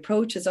time, and the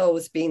approach has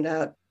always been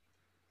that,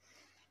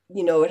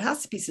 you know, it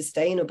has to be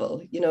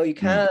sustainable. You know, you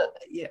can't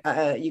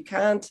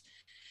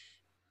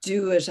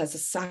do it as a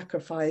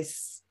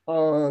sacrifice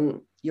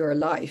on your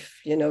life.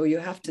 You know, you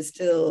have to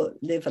still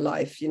live a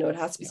life. You know, it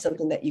has to be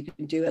something that you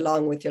can do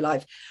along with your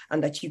life,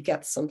 and that you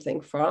get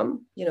something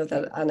from. You know,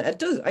 that, and I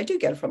do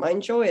get it from. I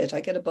enjoy it.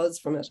 I get a buzz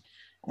from it.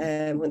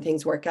 When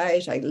things work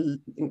out, I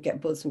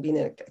get buzz from being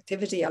in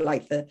activity. I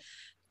like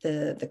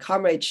the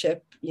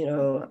comradeship, you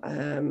know,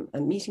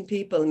 and meeting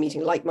people, and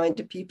meeting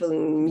like-minded people,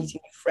 and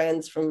meeting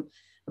friends from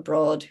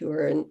abroad who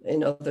are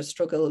in other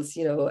struggles,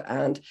 you know.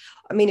 And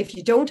I mean, if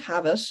you don't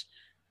have it,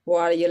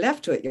 what are you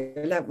left with?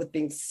 You're left with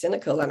being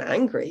cynical and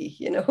angry,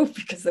 you know,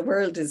 because the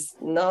world is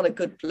not a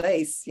good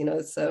place, you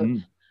know. So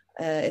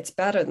it's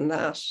better than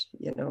that,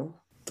 you know.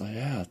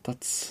 Yeah,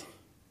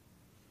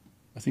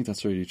 I think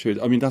that's really true.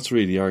 I mean, that's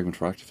really the argument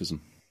for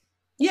activism.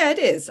 Yeah, it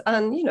is.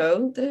 And, you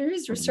know, there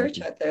is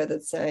research out there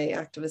that say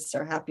activists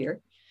are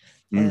happier.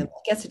 I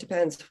guess it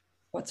depends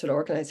what sort of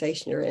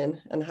organization you're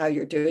in and how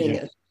you're doing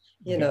it.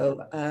 You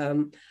know,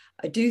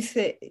 I do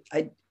think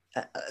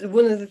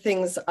one of the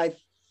things I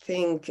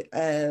think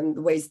the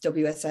ways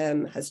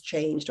WSM has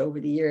changed over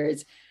the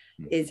years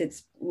is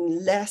it's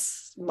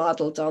less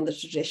modeled on the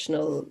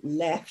traditional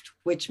left,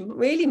 which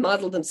really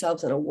modeled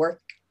themselves in a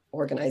work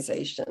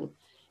organization.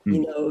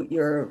 You know,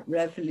 your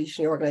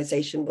revolutionary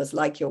organization was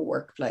like your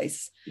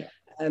workplace.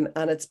 And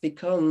it's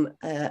become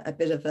a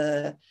bit of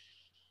a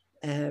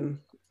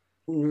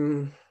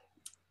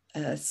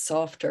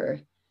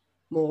softer,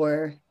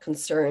 more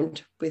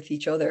concerned with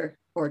each other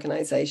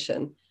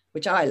organization,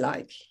 which I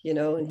like, you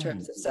know, in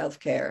terms of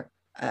self-care.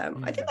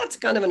 I think that's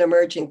kind of an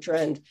emerging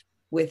trend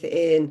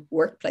within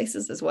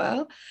workplaces as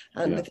well,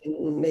 and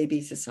within maybe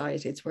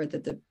society. It's where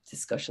the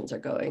discussions are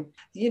going,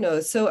 you know.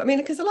 So I mean,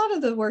 because a lot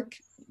of the work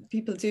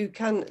people do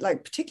can,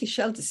 like, particularly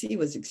Shell to Sea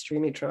was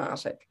extremely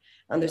traumatic,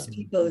 and there's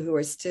people who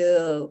are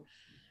still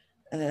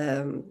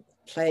dealing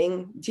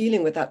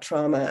with that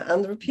trauma,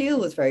 and the repeal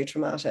was very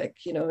traumatic,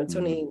 you know. It's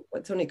only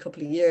a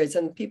couple of years,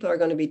 and people are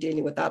going to be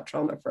dealing with that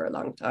trauma for a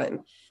long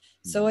time.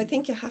 So I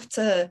think you have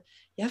to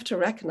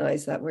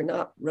recognize that we're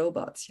not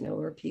robots, you know,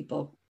 we're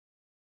people.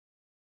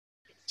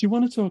 Do you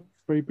want to talk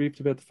very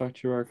briefly about the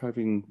fact you're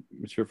archiving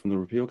material from the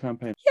repeal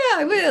campaign? Yeah,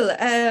 I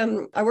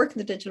will. I work in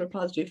the Digital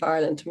Repository of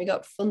Ireland, and we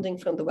got funding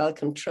from the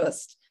Wellcome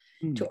Trust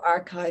to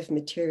archive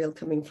material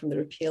coming from the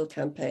repeal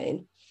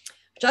campaign,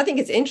 which I think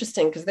is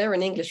interesting because they're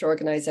an English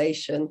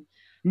organisation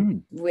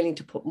willing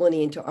to put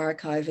money into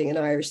archiving an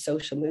Irish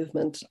social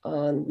movement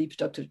on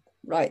reproductive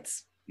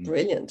rights.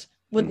 Brilliant.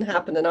 Wouldn't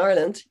happen in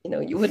Ireland. You know,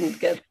 you wouldn't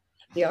get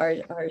the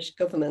Irish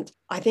government.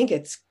 I think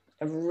it's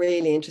a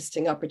really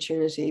interesting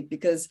opportunity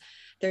because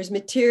there's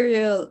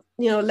material,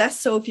 you know, less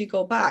so if you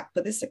go back,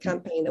 but this is a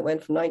campaign that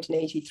went from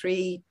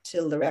 1983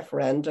 till the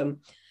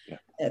referendum.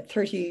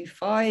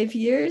 35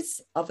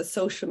 years of a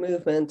social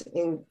movement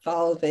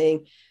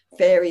involving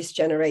various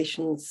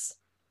generations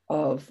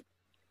of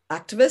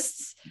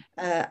activists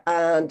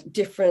and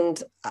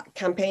different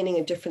campaigning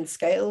at different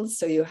scales.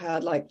 So you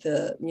had like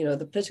the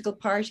political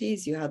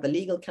parties, you had the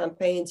legal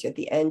campaigns, you had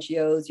the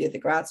NGOs, you had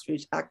the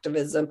grassroots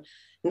activism.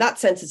 In that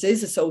sense, it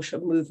is a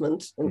social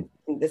movement. And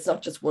it's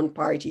not just one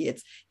party,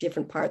 it's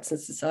different parts in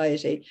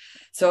society.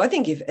 So I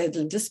think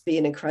it'll just be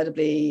an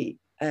incredibly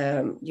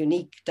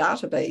unique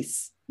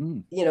database.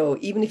 You know,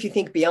 even if you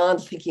think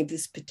beyond thinking of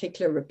this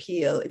particular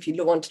repeal, if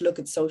you want to look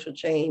at social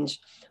change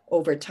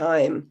over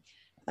time,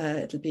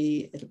 it'll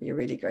be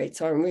really great.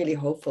 So I'm really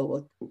hopeful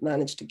we'll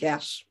manage to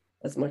get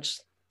as much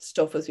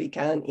stuff as we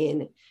can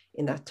in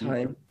that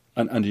time.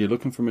 And are you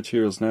looking for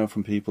materials now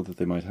from people that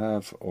they might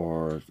have,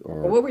 or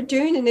what we're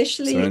doing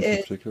initially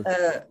is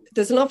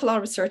there's an awful lot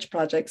of research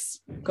projects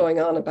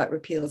going on about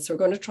repeal, so we're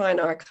going to try and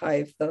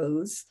archive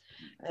those.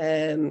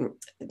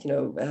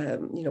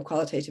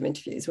 Qualitative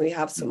interviews. We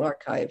have some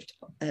archived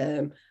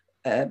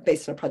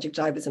based on a project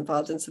I was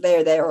involved in, so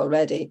they're there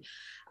already.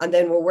 And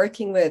then we're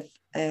working with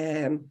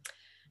the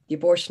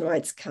abortion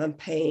rights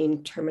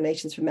campaign,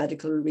 Terminations for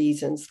Medical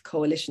Reasons,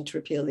 Coalition to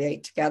Repeal the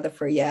 8 Together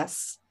for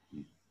Yes,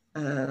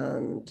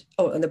 and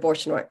the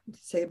abortion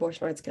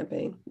rights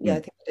campaign. Yeah, I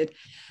think I did.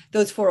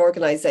 Those 4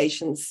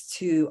 organizations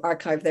to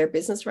archive their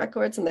business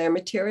records and their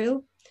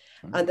material.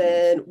 And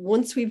then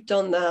once we've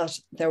done that,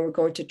 then we're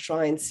going to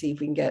try and see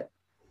if we can get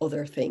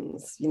other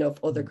things, you know,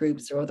 other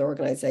groups or other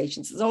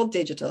organizations. It's all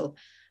digital.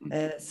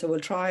 So we'll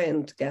try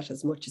and get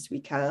as much as we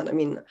can. I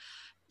mean,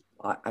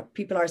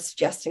 people are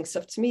suggesting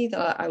stuff to me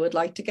that I would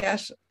like to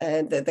get.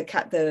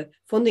 The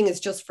funding is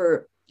just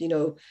for, you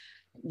know,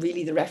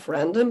 really the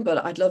referendum,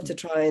 but I'd love to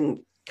try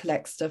and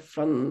collect stuff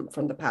from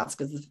the past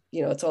because,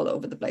 you know, it's all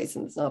over the place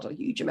and there's not a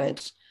huge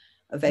amount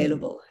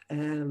available.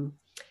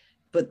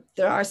 But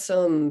there are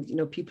some, you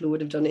know, people who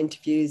would have done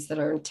interviews that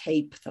are on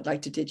tape that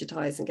like to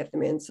digitize and get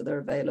them in so they're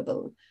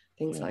available.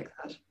 things like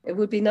that. It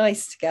would be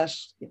nice to get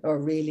a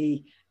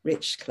really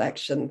rich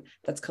collection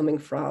that's coming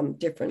from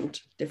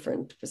different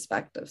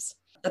perspectives.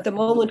 At the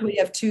moment, we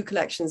have 2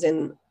 collections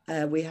in.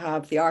 We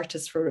have the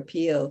Artists for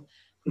Repeal,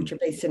 which are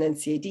based in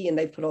NCAD, and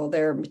they put all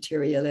their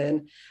material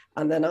in.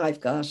 And then I've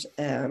got,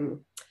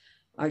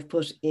 I've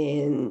put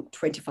in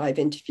 25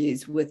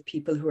 interviews with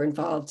people who are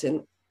involved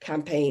in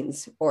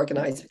campaigns,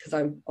 organized, because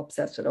I'm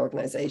obsessed with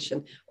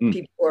organization,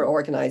 people who are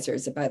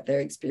organizers about their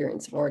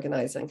experience of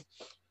organizing.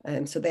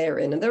 So they're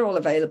in, and they're all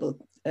available.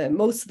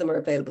 Most of them are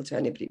available to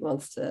anybody who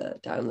wants to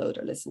download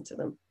or listen to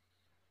them.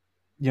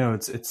 You know,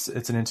 it's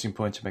an interesting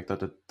point to make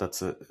that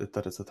it's a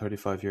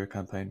 35-year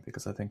campaign,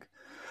 because I think,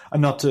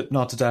 and not to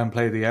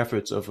downplay the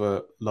efforts of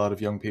a lot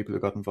of young people who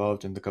got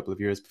involved in the couple of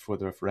years before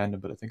the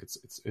referendum, but I think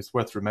it's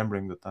worth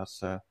remembering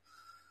that's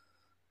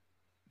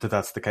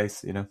the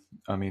case. You know,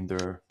 I mean,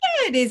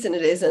 it is and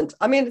it isn't.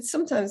 I mean,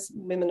 sometimes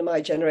women in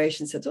my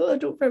generation said, "Oh,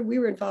 don't worry, we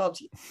were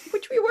involved,"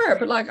 which we were,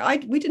 but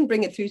like we didn't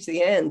bring it through to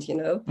the end. You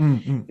know,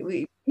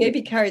 we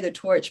maybe carry the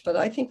torch, but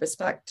I think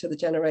respect to the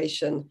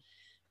generation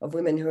of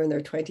women who are in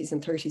their 20s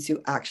and 30s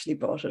who actually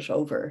brought it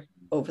over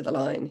the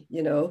line,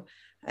 you know,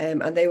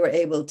 and they were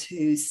able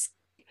to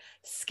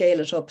scale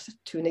it up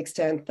to an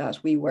extent that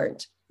we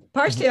weren't.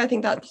 Partially, I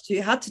think that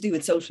had to do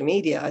with social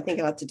media. I think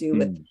it had to do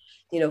with,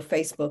 you know,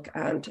 Facebook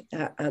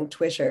and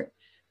Twitter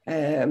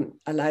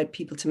allowed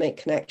people to make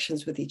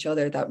connections with each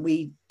other that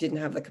we didn't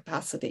have the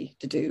capacity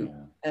to do.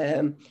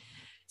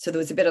 So there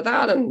was a bit of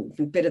that, and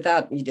a bit of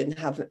that. You didn't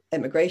have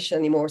immigration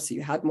anymore, so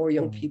you had more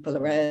young people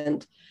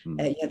around.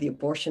 You had the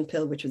abortion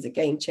pill, which was a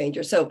game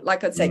changer. So,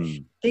 like I'd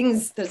say,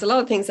 there's a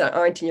lot of things that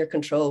aren't in your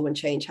control when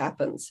change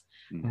happens.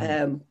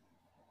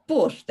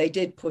 But they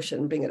did push it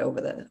and bring it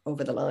over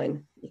the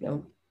line, you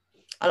know.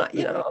 And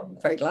you know, I'm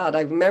very glad.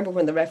 I remember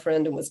when the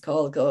referendum was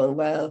called, going,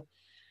 well,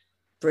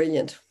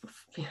 brilliant,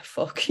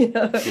 fuck, you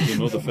know.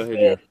 Another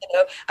failure. You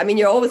know? I mean,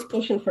 you're always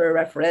pushing for a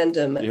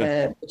referendum,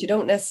 but you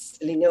don't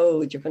necessarily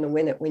know you're going to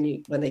win it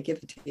when they give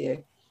it to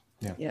you.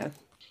 Yeah.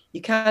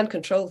 You can't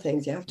control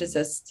things. You have to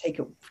just take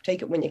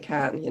it when you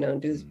can, you know,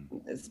 and do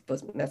as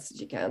best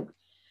as you can.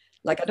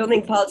 Like, I don't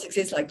think politics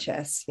is like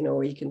chess, you know,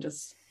 where you can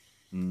just.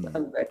 I'm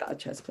a very bad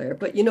chess player,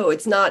 but you know,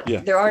 it's not.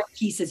 There aren't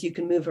pieces you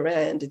can move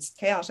around. It's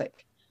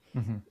chaotic.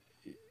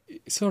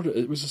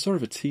 It was a sort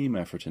of a team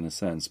effort in a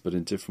sense, but in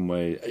a different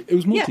way. It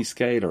was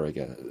multi-scalar, I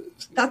guess.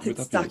 That's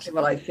exactly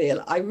what I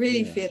feel. I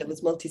really feel it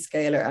was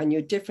multi-scalar, and you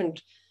had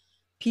different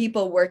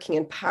people working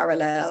in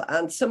parallel,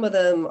 and some of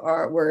them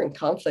were in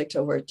conflict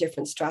over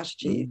different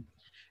strategies.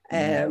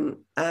 I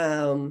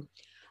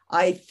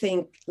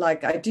think,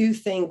 like, I do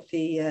think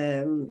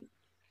a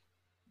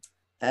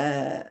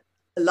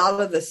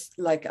lot of this,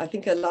 like, I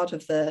think a lot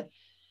of the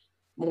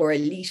more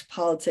elite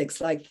politics,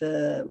 like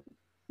the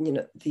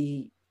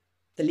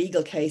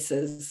legal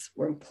cases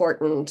were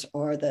important,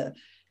 or the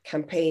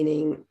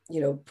campaigning,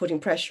 you know, putting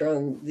pressure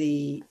on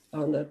the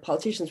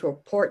politicians were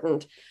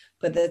important,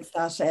 but that's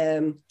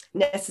that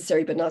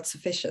necessary but not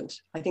sufficient.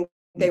 I think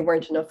they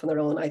weren't enough on their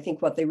own. I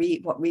think what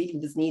really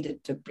was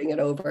needed to bring it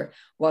over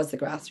was the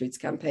grassroots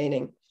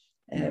campaigning.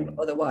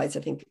 Otherwise, I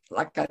think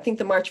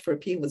the March for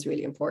Repeal was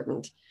really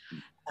important.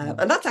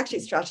 And that's actually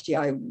a strategy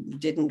I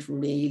didn't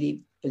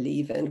really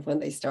believe in when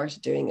they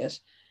started doing it.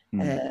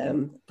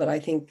 But I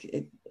think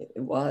it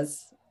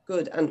was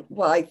good. And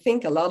what I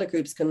think a lot of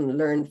groups can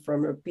learn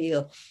from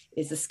Repeal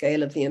is the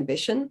scale of the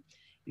ambition,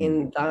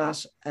 in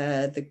that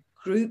the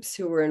groups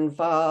who were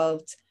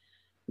involved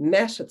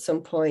met at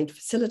some point,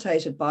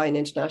 facilitated by an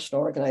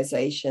international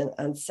organization,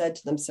 and said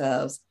to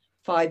themselves,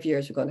 5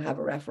 years, we're going to have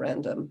a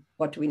referendum.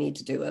 What do we need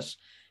to do it?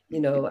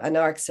 You know, and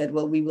ARC said,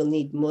 well, we will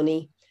need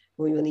money.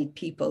 We will need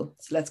people.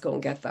 So let's go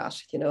and get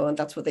that, you know, and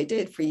that's what they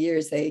did for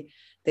years. They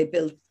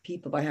built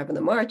people by having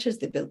the marches.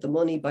 They built the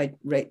money by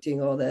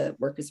doing all the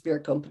Workers' Beer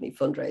Company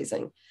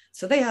fundraising.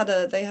 So they had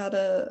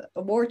a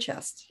war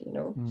chest, you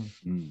know.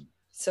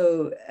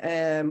 So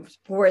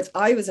whereas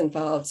I was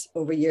involved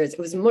over years, it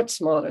was much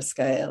smaller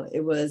scale.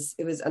 It was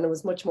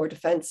much more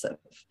defensive.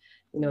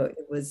 You know,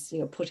 it was, you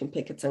know, putting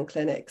pickets on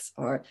clinics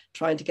or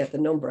trying to get the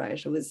number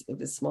out. It was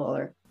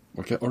smaller.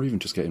 Or even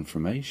just get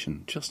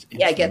information. Getting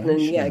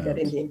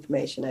the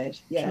information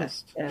out.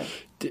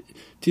 Do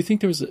you think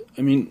there was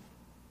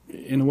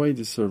in a way,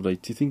 this sort of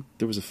like, do you think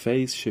there was a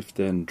phase shift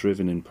then,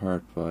 driven in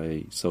part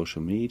by social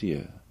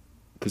media?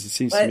 Because it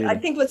seems to me I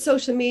think what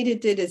social media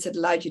did is it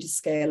allowed you to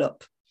scale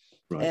up.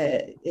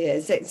 Right.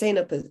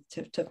 Zainab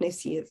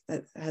Tufnisi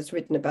has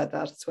written about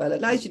that as well. It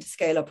allows you to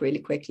scale up really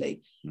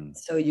quickly.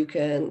 So you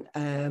can,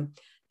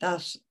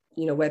 that,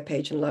 you know,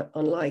 webpage,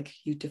 unlike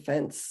Youth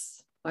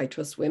Defence, I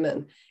Trust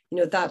Women, you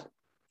know, that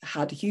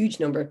had a huge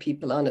number of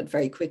people on it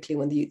very quickly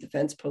when the Youth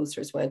Defence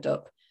posters went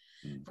up.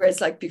 Whereas,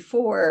 like,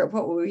 before,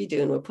 what were we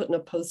doing? We're putting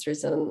up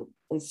posters on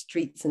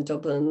streets in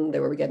Dublin. They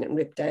were getting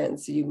ripped down.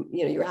 So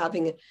you're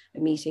having a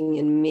meeting,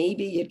 and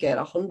maybe you'd get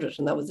 100,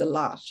 and that was a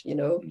lot, you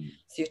know.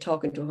 So you're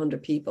talking to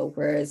 100 people.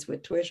 Whereas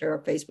with Twitter or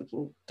Facebook,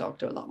 you can talk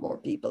to a lot more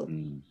people,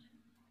 and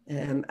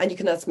you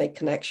can also make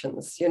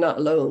connections. You're not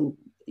alone,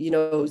 you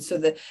know. So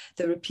the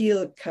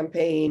Repeal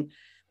campaign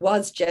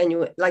was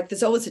genuine. Like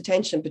there's always a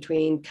tension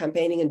between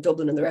campaigning in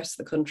Dublin and the rest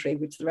of the country,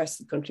 which the rest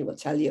of the country will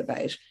tell you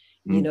about,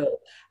 you know.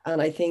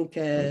 And I think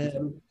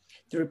the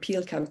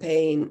repeal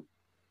campaign,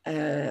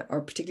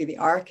 or particularly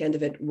the ARC end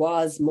of it,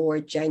 was more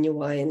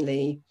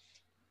genuinely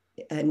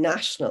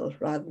national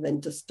rather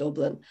than just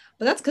Dublin.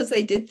 But that's because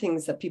they did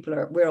things that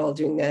we're all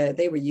doing now.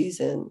 They were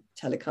using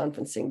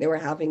teleconferencing. They were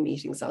having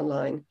meetings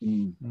online.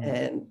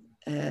 And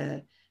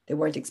they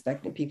weren't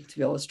expecting people to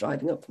be always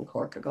driving up from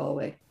Cork or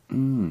Galway.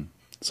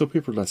 So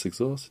people are less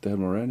exhausted. They had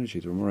more energy.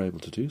 They were more able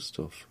to do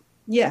stuff.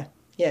 Yeah.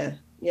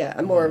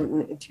 And more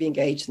to be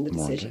engaged in the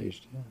decision. More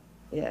engaged,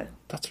 yeah.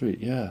 That's really,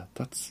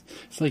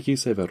 it's like you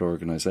say about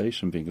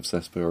organisation, being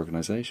obsessed by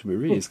organisation, but it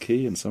really is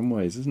key in some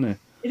ways, isn't it?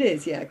 It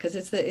is, yeah, because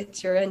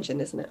it's your engine,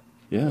 isn't it?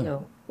 Yeah. You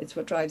know, it's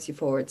what drives you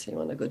forward, so you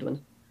want a good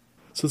one.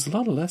 So there's a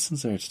lot of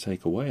lessons there to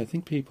take away. I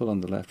think people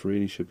on the left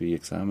really should be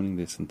examining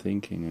this and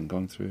thinking and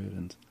going through it.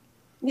 And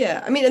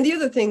yeah, I mean, and the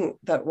other thing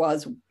that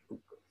was,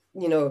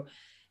 you know,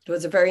 it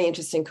was a very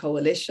interesting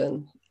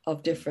coalition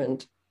of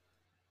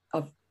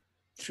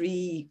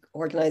three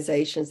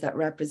organizations that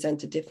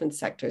represented different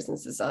sectors in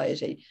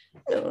society.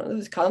 You know, there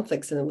was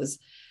conflicts, and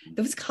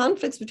there was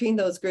conflicts between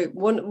those groups.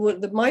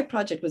 My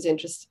project was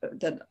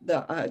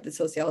the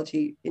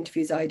sociology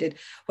interviews I did.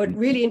 What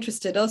really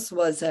interested us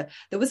was there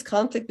was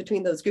conflict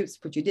between those groups,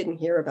 but you didn't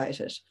hear about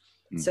it.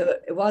 So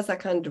it was that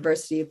kind of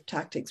diversity of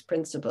tactics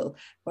principle,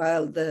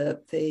 while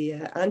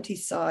the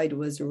anti-side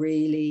was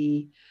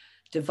really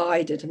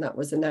divided, and that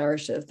was the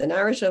narrative. The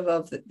narrative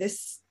of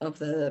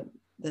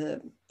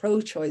the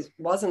pro-choice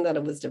wasn't that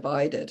it was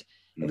divided;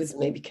 it was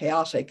maybe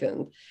chaotic,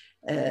 and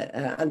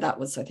that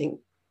was, I think,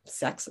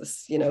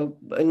 sexist. You know,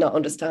 not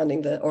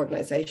understanding the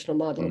organizational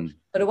model.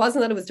 But it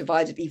wasn't that it was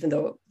divided, even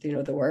though, you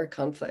know, there were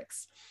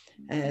conflicts.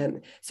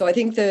 So I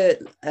think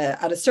that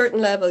at a certain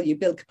level, you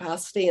build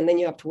capacity, and then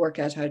you have to work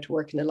out how to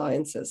work in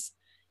alliances.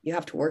 You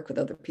have to work with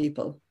other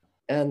people,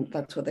 and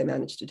that's what they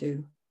managed to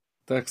do.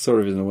 That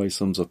sort of, in a way,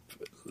 sums up,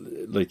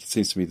 like, it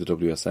seems to me, the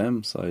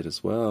WSM side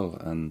as well,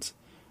 and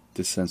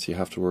this sense you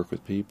have to work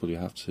with people, you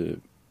have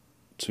to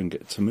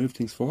move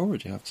things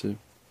forward, you have to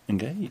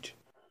engage.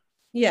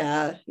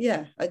 Yeah,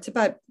 it's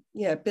about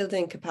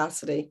building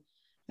capacity.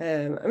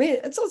 I mean,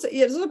 it's also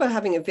about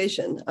having a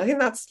vision. I think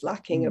that's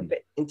lacking a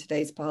bit in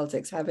today's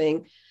politics.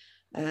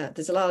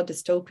 There's a lot of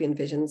dystopian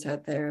visions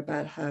out there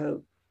about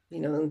how, you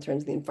know, in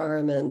terms of the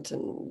environment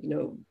and, you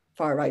know,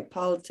 far right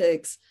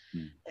politics.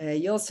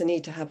 You also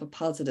need to have a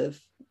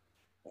positive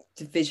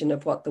vision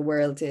of what the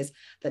world is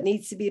that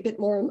needs to be a bit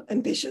more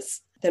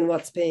ambitious than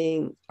what's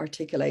being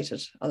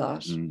articulated a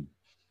lot,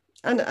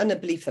 and a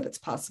belief that it's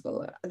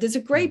possible. There's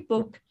a great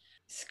book.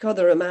 It's called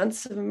The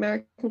Romance of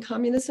American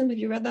Communism. Have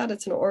you read that?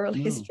 It's an oral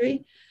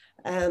history,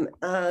 and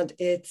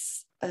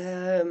it's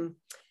either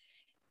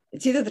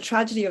the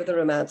tragedy or the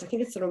romance. I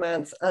think it's the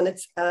romance, and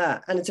it's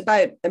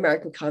about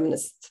American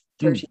communists,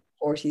 30s,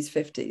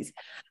 40s,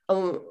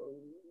 50s.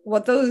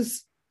 What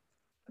those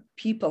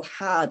people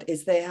had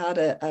is they had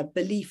a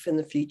belief in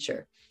the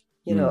future,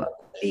 you know, a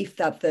belief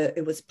that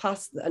it was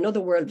possible, another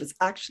world was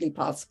actually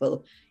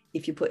possible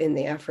if you put in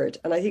the effort.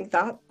 And I think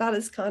that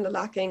is kind of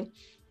lacking,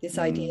 this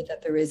idea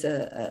that there is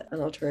an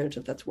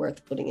alternative that's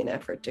worth putting in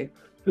effort to.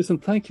 Listen,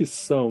 thank you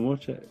so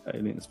much,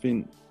 Aileen. It's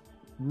been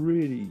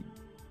really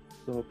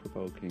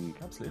thought-provoking.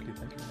 Absolutely,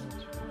 thank you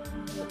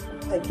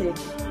very much. Thank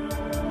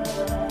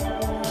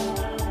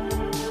you.